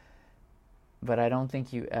 But I don't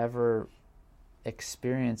think you ever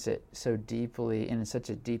experience it so deeply, in such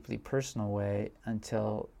a deeply personal way,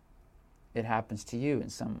 until it happens to you in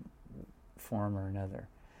some form or another.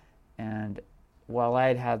 And while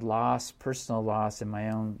I had personal loss in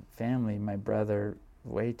my own family, my brother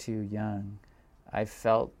way too young, I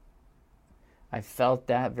felt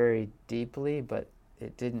that very deeply, but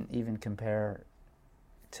it didn't even compare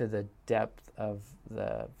to the depth of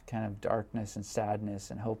the kind of darkness and sadness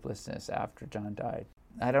and hopelessness after John died.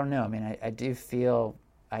 I don't know. I mean, I do feel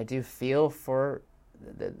for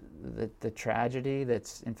the tragedy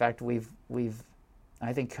that's, in fact,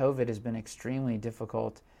 I think COVID has been extremely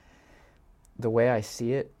difficult. The way I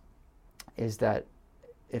see it is that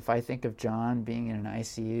if I think of John being in an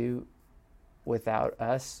ICU without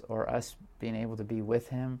us, or us being able to be with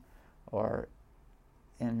him, or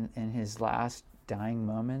in his last dying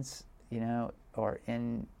moments, you know, or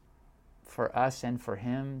for us and for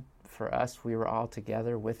him, for us, we were all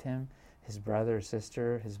together with him, his brother, his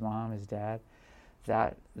sister, his mom, his dad.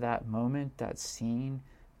 That moment, that scene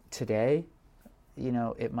today, you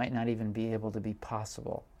know, it might not even be able to be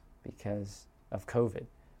possible because of COVID.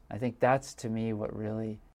 I think that's, to me, what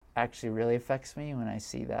really affects me when I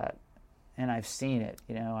see that. And I've seen it,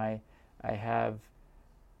 you know. I have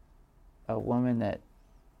a woman that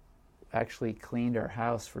actually cleaned our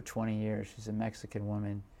house for 20 years. She's a Mexican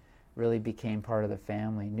woman, really became part of the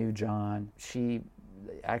family, knew John. She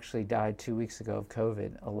actually died 2 weeks ago of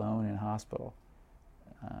COVID, alone in hospital,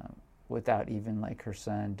 without even like her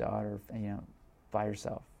son, daughter, you know, by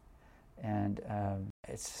herself. And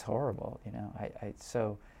it's horrible, you know.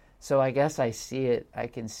 So I guess I see it. I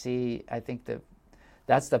can see. I think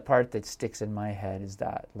that's the part that sticks in my head, is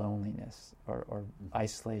that loneliness or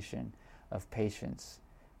isolation of patients.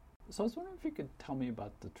 So I was wondering if you could tell me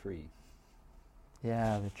about the tree.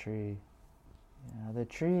 Yeah, the tree. Yeah, the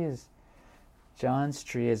tree is, John's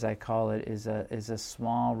tree, as I call it, is a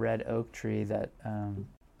small red oak tree that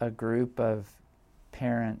a group of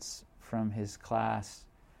parents from his class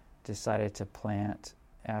decided to plant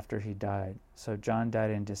after he died. So John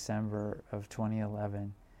died in December of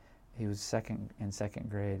 2011. He was in second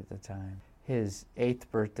grade at the time. His 8th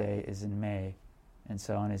birthday is in May, and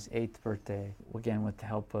so on his 8th birthday, again with the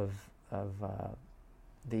help of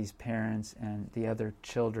these parents and the other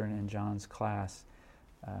children in John's class,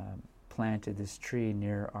 planted this tree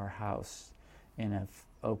near our house in an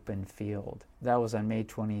open field. That was on May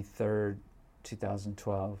 23rd,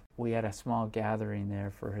 2012. We had a small gathering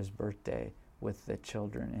there for his birthday with the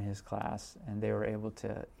children in his class, and they were able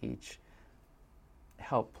to each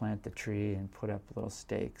helped plant the tree and put up little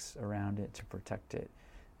stakes around it to protect it.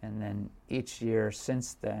 And then each year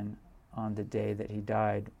since then, on the day that he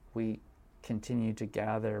died, we continue to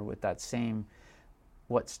gather with that same,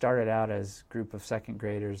 what started out as a group of second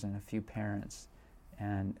graders and a few parents,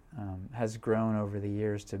 and has grown over the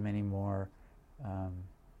years to many more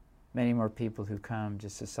people who come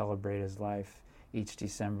just to celebrate his life each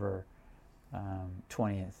December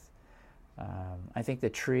 20th. I think the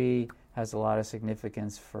tree has a lot of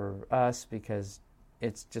significance for us because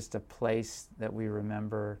it's just a place that we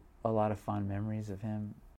remember a lot of fond memories of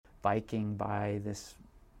him. Biking by this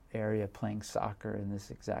area, playing soccer in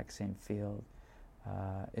this exact same field.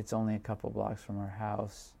 It's only a couple blocks from our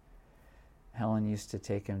house. Helen used to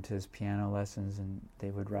take him to his piano lessons, and they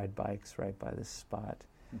would ride bikes right by this spot.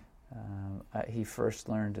 He first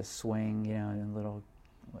learned to swing,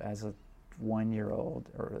 as a 1-year-old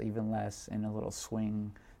or even less, in a little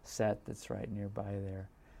swing set that's right nearby there.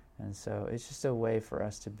 And so it's just a way for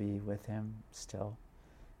us to be with him still.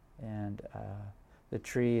 And the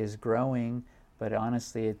tree is growing, but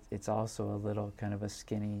honestly it's also a little kind of a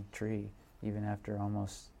skinny tree, even after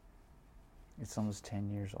it's almost 10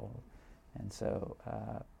 years old. And so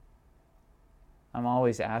I'm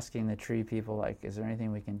always asking the tree people, like, is there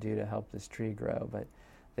anything we can do to help this tree grow? But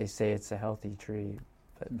they say it's a healthy tree,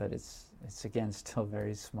 but it's again still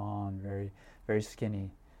very small and very, very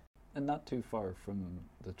skinny. And not too far from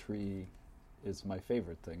the tree is my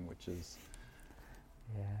favorite thing, which is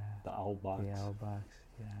the owl box. The owl box,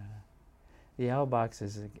 yeah. The owl box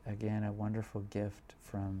is, again, a wonderful gift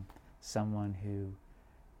from someone who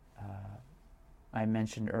I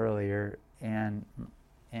mentioned earlier, Ann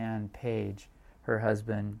Page. Her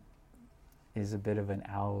husband is a bit of an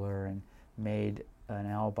owler and made an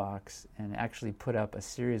owl box and actually put up a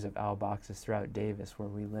series of owl boxes throughout Davis where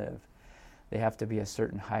we live. They have to be a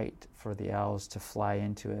certain height for the owls to fly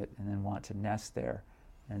into it and then want to nest there.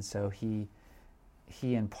 And so he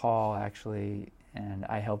and Paul actually, and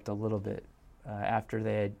I helped a little bit, after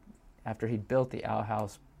he'd built the owl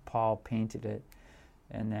house, Paul painted it,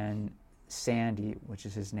 and then Sandy, which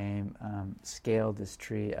is his name, scaled this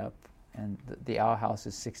tree up, and the owl house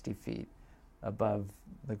is 60 feet above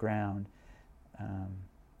the ground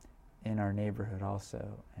in our neighborhood also.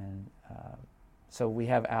 And so we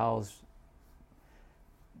have owls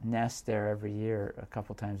nest there every year, a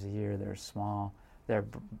couple times a year. They're small. They're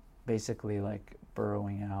basically like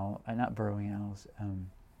burrowing owl, not burrowing owls. I'm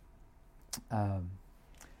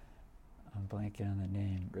blanking on the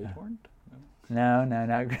name. Great horned? No, not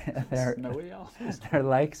they're snowy owls. They're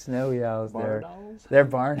like snowy owls. Barn owls. They're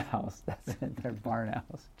barn owls. That's it. They're barn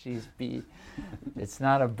owls. Jeez, B. It's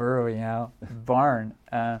not a burrowing owl. Barn.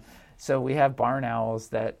 So we have barn owls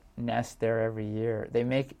that nest there every year. They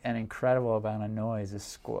make an incredible amount of noise, a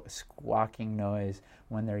squawking noise,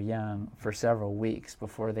 when they're young for several weeks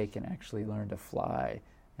before they can actually learn to fly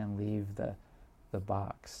and leave the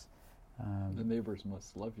box. The neighbors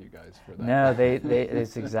must love you guys for that. No,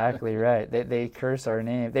 it's exactly right. They curse our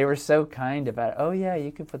name. They were so kind about it. Oh yeah,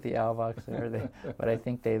 you could put the owl box there. But I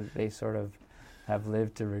think they sort of have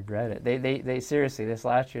lived to regret it. They seriously, this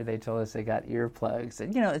last year they told us they got earplugs.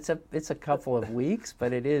 And it's a couple of weeks,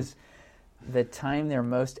 but it is the time they're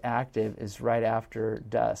most active is right after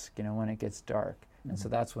dusk, when it gets dark. And so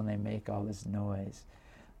that's when they make all this noise.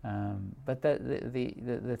 But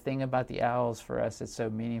the thing about the owls for us that's so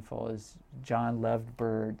meaningful is John loved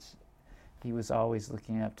birds. He was always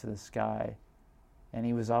looking up to the sky, and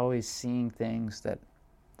he was always seeing things that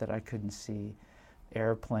I couldn't see.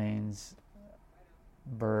 Airplanes,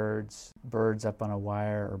 birds up on a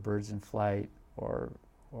wire, or birds in flight, or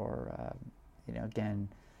again,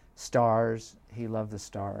 stars. He loved the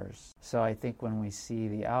stars. So I think when we see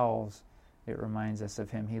the owls, it reminds us of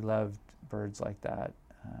him. He loved birds like that.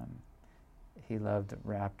 He loved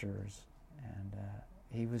raptors, and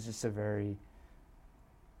he was just a very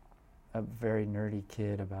nerdy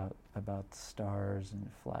kid about stars and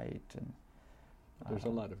flight. And there's a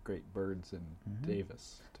lot of great birds in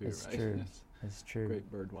Davis too, it's right? True. It's true. Great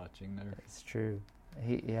bird watching there. It's true.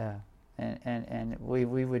 And we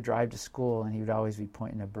would drive to school, and he would always be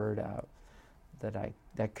pointing a bird out that I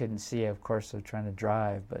couldn't see. Of course, I was trying to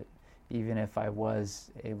drive, but even if I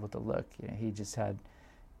was able to look, he just had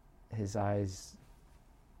his eyes,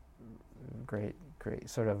 great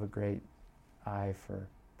sort of a great eye for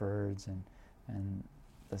birds and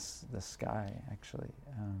the sky. Actually,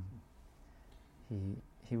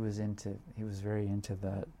 he was very into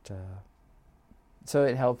that. So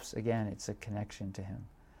it helps. Again, it's a connection to him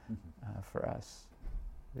for us,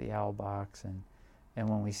 the owl box, and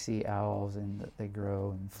when we see owls and they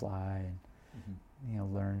grow and fly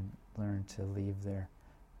and learn learn to leave their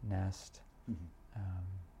nest. Mm-hmm.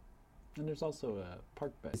 And there's also a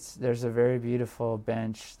park bench. There's a very beautiful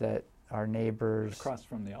bench that our neighbors... Across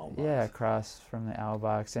from the owl box. Yeah, across from the owl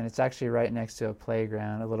box. And it's actually right next to a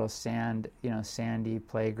playground, a little sandy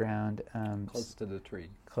playground. Close to the tree.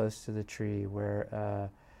 Close to the tree where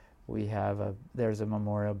we have there's a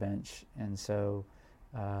memorial bench. And so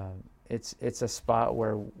it's a spot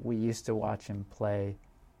where we used to watch him play.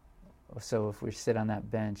 So if we sit on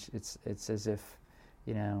that bench, it's as if,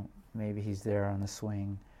 maybe he's there on the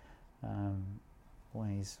swing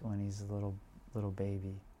when he's a little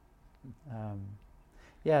baby.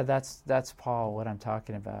 Yeah, that's Paul. What I'm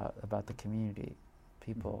talking about the community.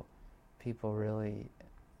 People really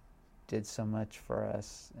did so much for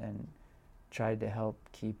us and tried to help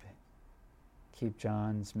keep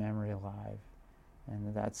John's memory alive,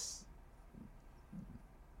 and that's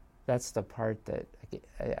the part that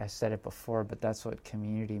I said it before, but that's what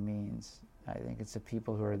community means. I think it's the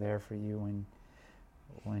people who are there for you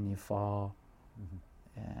when you fall,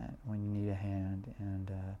 and when you need a hand,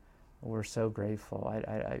 and we're so grateful.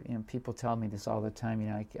 People tell me this all the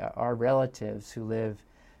time. Our relatives who live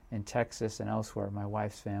in Texas and elsewhere, my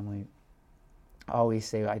wife's family, always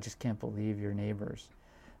say, "I just can't believe your neighbors,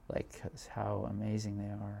 like how amazing they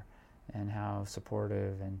are, and how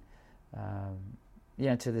supportive." And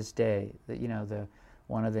to this day,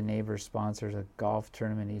 one of the neighbors sponsors a golf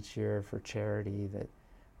tournament each year for charity that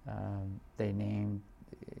they named,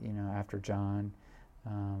 after John.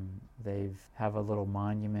 They have a little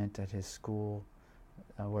monument at his school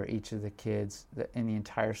where each of the kids in the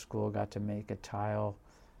entire school got to make a tile.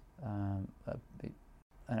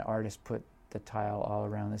 An artist put the tile all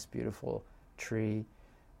around this beautiful tree,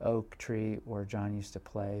 oak tree, where John used to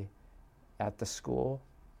play at the school,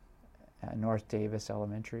 at North Davis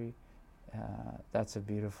Elementary. That's a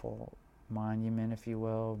beautiful monument, if you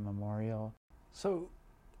will, memorial. So,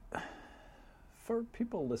 for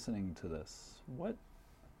people listening to this, what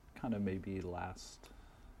kind of maybe last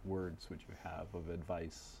words would you have of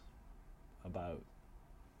advice about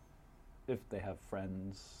if they have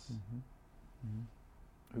friends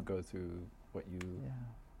who go through what you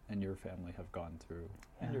and your family have gone through,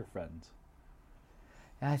 and your friends?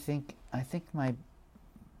 I think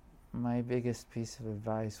my biggest piece of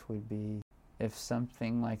advice would be, if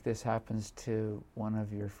something like this happens to one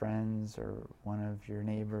of your friends or one of your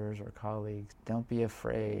neighbors or colleagues, don't be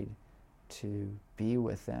afraid to be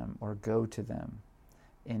with them or go to them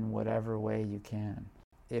in whatever way you can.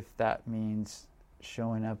 If that means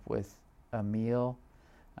showing up with a meal,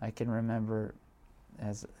 I can remember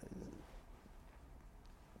as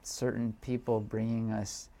certain people bringing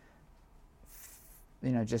us,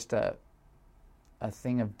 just a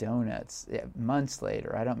thing of donuts months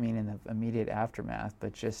later. I don't mean in the immediate aftermath,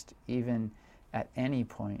 but just even at any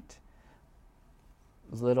point,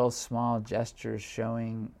 little small gestures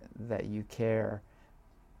showing that you care,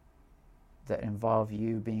 that involve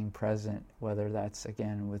you being present, whether that's,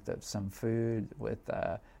 again, with some food, with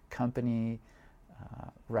company,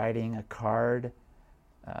 writing a card,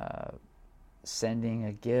 sending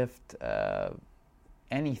a gift,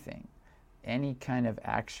 anything, any kind of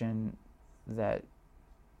action that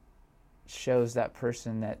shows that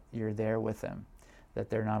person that you're there with them, that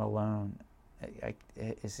they're not alone,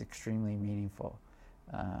 is extremely meaningful.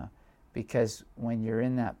 Because when you're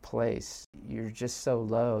in that place, you're just so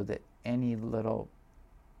low that any little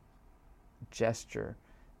gesture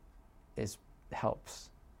helps,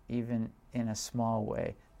 even in a small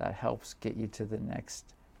way, that helps get you to the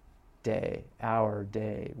next day, hour,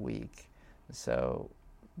 day, week. So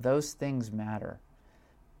those things matter.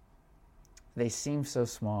 They seem so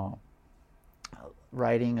small.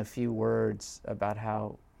 Writing a few words about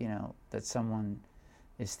how, that someone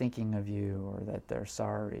is thinking of you or that they're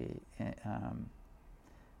sorry,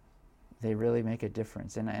 they really make a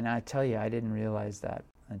difference. And I tell you, I didn't realize that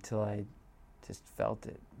until I just felt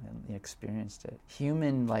it and experienced it.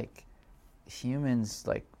 Humans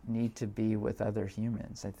need to be with other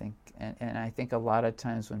humans, I think. And I think a lot of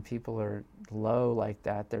times when people are low like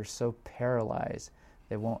that, they're so paralyzed,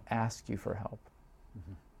 they won't ask you for help.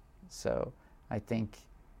 Mm-hmm. So I think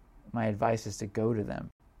my advice is to go to them.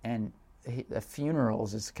 And the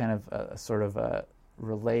funerals is kind of a sort of a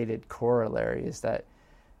related corollary, is that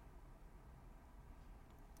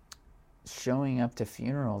showing up to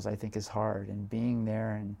funerals, I think, is hard, and being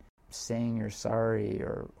there and saying you're sorry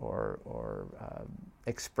or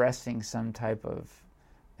expressing some type of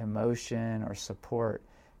emotion or support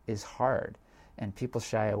is hard, and people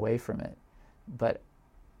shy away from it. But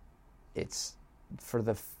it's, for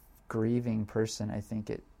the grieving person, I think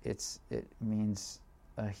it means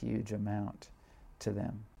a huge amount to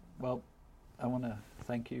them. Well, I want to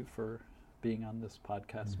thank you for being on this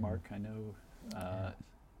podcast, Mark. I know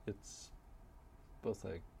it's both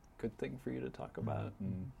a good thing for you to talk about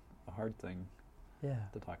and a hard thing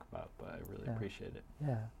to talk about, but I really appreciate it.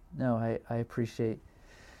 Yeah. No, I appreciate.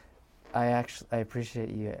 I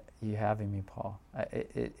appreciate you having me, Paul.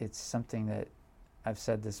 It's something that I've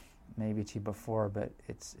said this maybe to you before, but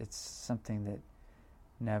it's something that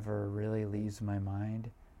never really leaves my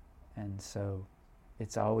mind, and so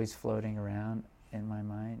it's always floating around in my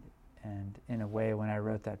mind. And in a way, when I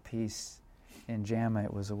wrote that piece in JAMA,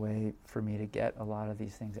 it was a way for me to get a lot of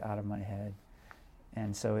these things out of my head.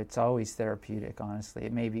 And so it's always therapeutic, honestly.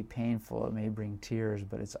 It may be painful, it may bring tears,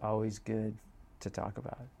 but it's always good to talk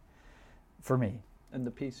about it, for me. And the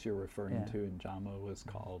piece you're referring to in JAMA was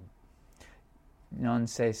called? Non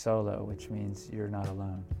sei solo, which means you're not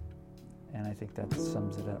alone. And I think that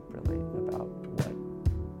sums it up really about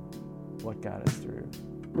what got us through.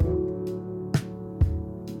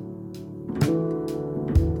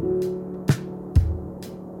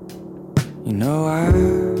 You know I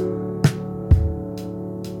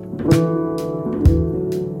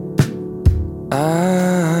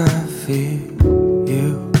feel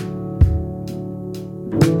you.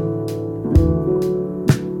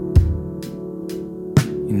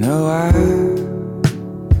 You know I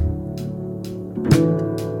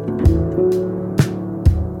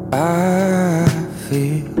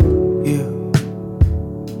feel you.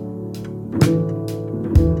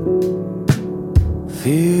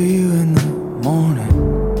 Feel you in the morning.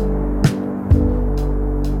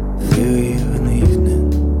 Feel you in the evening.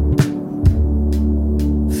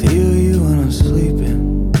 Feel you when I'm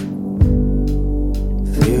sleeping.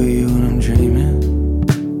 Feel you when I'm dreaming.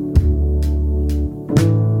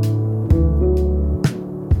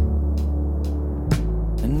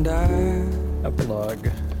 And Epilogue.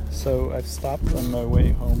 So I've stopped on my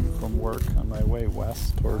way home from work on my way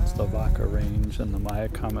west towards the Vaca Range and the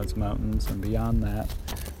Mayacamas Mountains, and beyond that,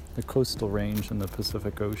 the coastal range and the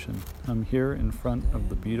Pacific Ocean. I'm here in front of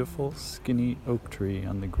the beautiful skinny oak tree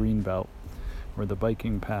on the Greenbelt, where the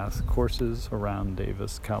biking path courses around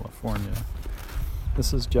Davis, California.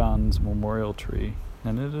 This is John's memorial tree,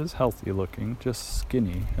 and it is healthy looking, just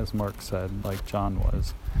skinny, as Mark said, like John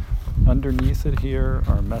was. Underneath it here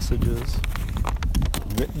are messages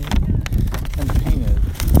written and painted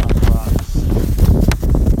on rocks,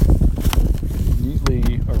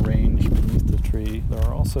 neatly arranged beneath the tree. There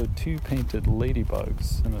are also two painted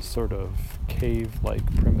ladybugs in a sort of cave-like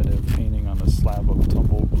primitive painting on a slab of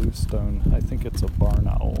tumbled bluestone. I think it's a barn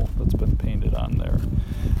owl that's been painted on there.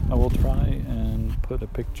 I will try and put a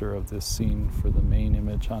picture of this scene for the main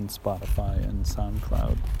image on Spotify and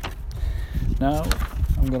SoundCloud. Now,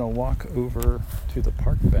 I'm going to walk over to the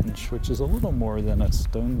park bench, which is a little more than a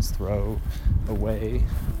stone's throw away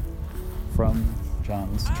from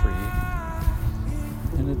John's tree.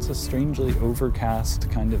 And it's a strangely overcast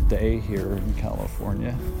kind of day here in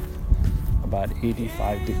California. About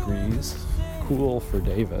 85 degrees. Cool for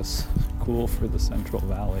Davis, cool for the Central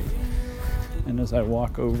Valley. And as I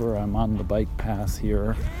walk over, I'm on the bike path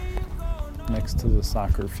here next to the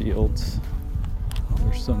soccer fields.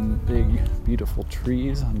 There's some big, beautiful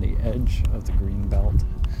trees on the edge of the Greenbelt.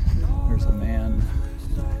 There's a man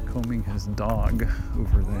combing his dog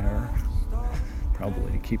over there,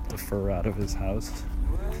 probably to keep the fur out of his house.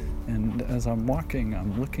 And as I'm walking,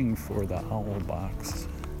 I'm looking for the owl box.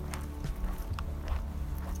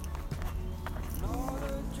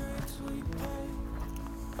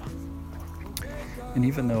 And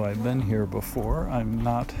even though I've been here before, I'm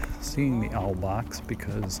not seeing the owl box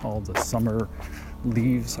because all the summer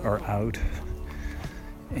leaves are out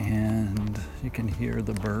and you can hear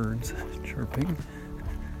the birds chirping.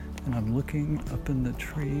 And I'm looking up in the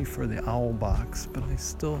tree for the owl box, but I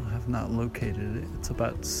still have not located it. It's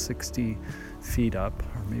about 60 feet up,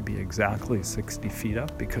 or maybe exactly 60 feet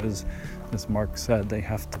up, because as Mark said, they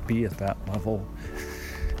have to be at that level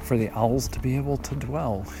for the owls to be able to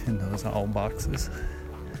dwell in those owl boxes.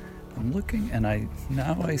 I'm looking and I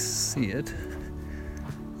see it,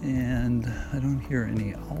 and I don't hear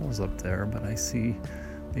any owls up there, but I see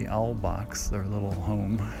the owl box, their little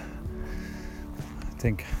home. I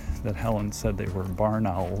think that Helen said they were barn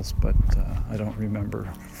owls, but I don't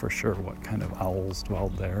remember for sure what kind of owls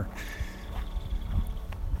dwelled there.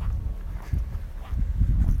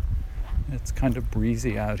 It's kind of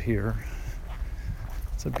breezy out here.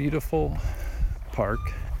 It's a beautiful park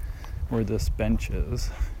where this bench is.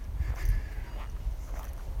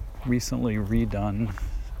 Recently redone.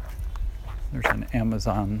 There's an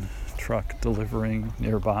Amazon truck delivering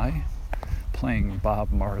nearby, playing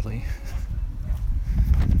Bob Marley.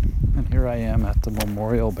 And Here I am at the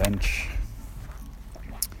memorial bench.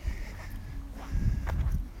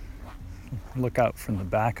 Look out from the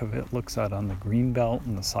back of it, looks out on the green belt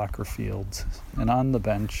and the soccer fields. And on the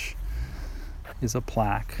bench is a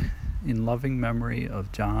plaque in loving memory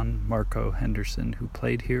of John Marco Henderson, who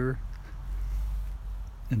played here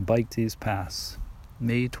in Bike Days Pass,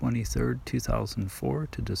 May 23rd, 2004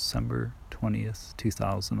 to December 20th,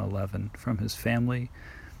 2011, from his family,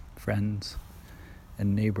 friends,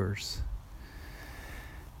 and neighbors.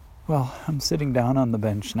 Well, I'm sitting down on the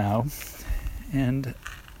bench now, and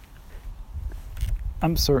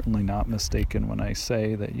I'm certainly not mistaken when I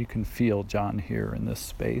say that you can feel John here in this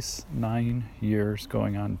space, 9 years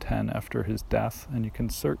going on 10 after his death, and you can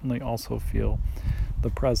certainly also feel the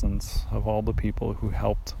presence of all the people who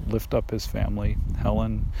helped lift up his family,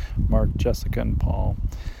 Helen, Mark, Jessica, and Paul,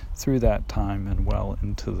 through that time and well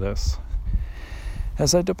into this.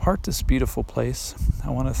 As I depart this beautiful place, I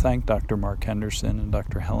want to thank Dr. Mark Henderson and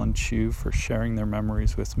Dr. Helen Chu for sharing their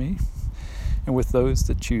memories with me, and with those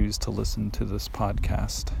that choose to listen to this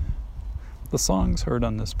podcast. The songs heard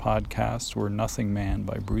on this podcast were Nothing Man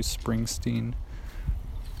by Bruce Springsteen,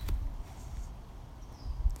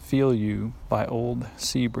 Feel You by Old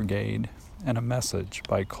Sea Brigade, and A Message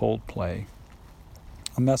by Coldplay.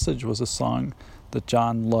 A Message was a song that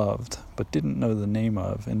John loved but didn't know the name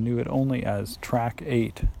of, and knew it only as track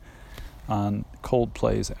 8 on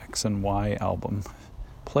Coldplay's X and Y album.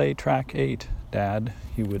 Play track 8, Dad,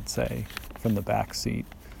 he would say from the back seat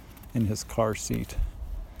in his car seat.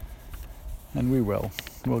 And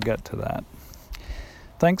we'll get to that.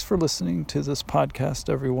 Thanks for listening to this podcast,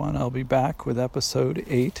 everyone. I'll be back with episode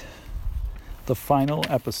 8, the final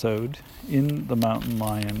episode in the Mountain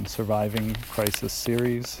Lion Surviving Crisis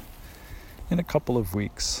series, in a couple of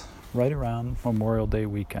weeks, right around Memorial Day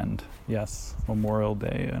weekend. Yes, Memorial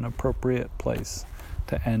Day, an appropriate place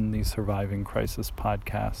to end these Surviving Crisis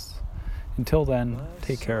podcasts. Until then,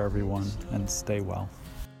 take care, everyone, and stay well.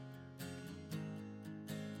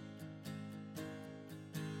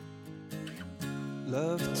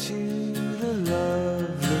 Love to the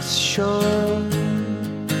loveless shore,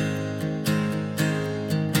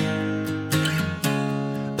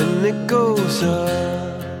 and it goes up.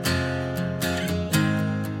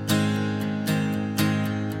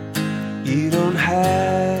 You don't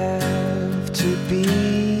have to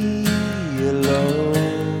be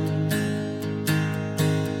alone.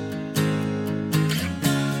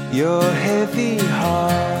 Your heavy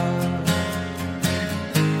heart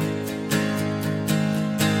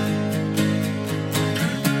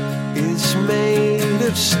is made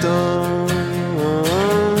of stone,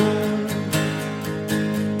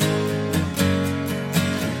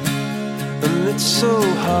 and it's so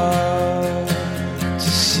hard to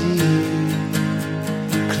see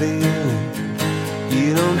clearly.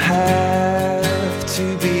 You don't have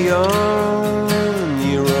to be on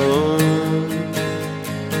your own.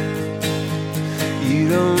 You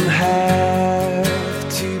don't have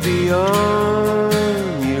to be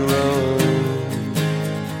on your own.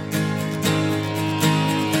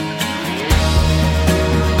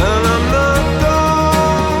 And I'm not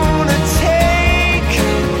gonna take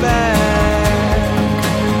it back,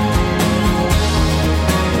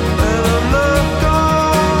 and I'm not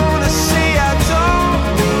gonna say I don't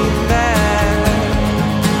mean that.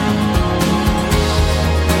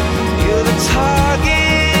 You're the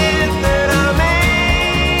target that I'm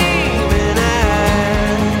aiming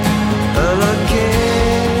at, and I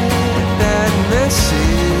get that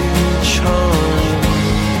message home.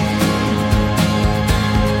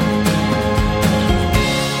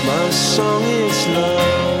 My song is love.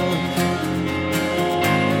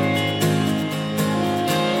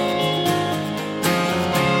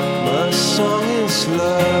 My song is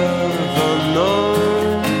love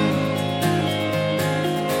unknown,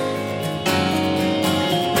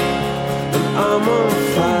 and I'm on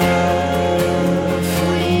fire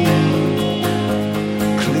for you.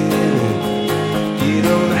 Clearly, you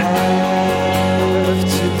don't have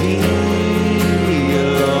to be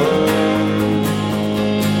alone.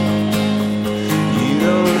 You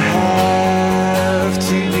don't have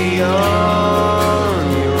to be on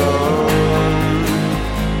your own.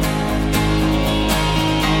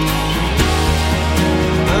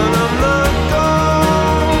 And I'm not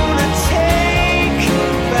gonna take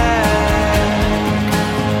it back,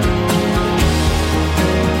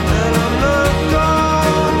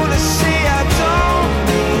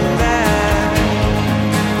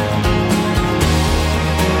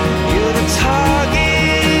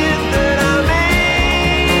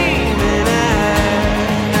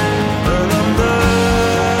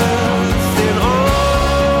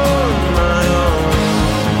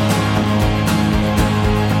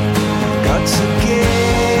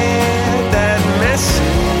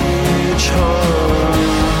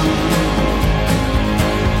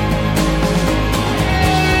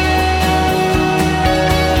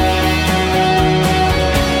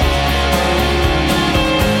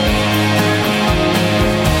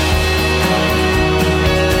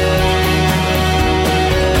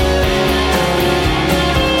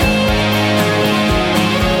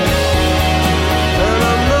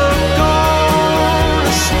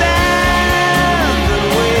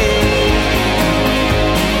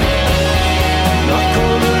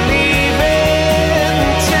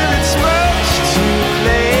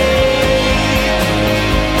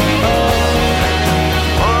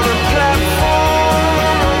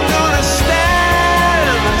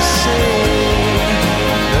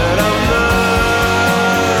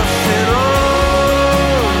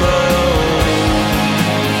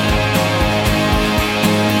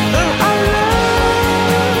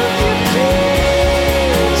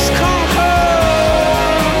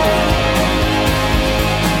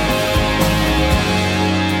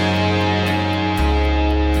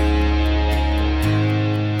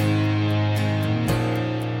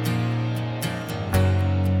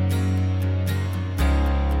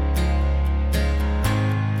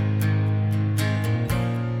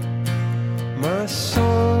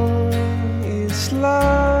 song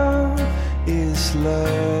is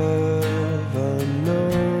love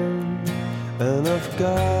unknown, and I've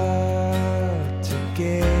got to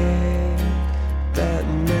get that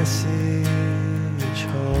message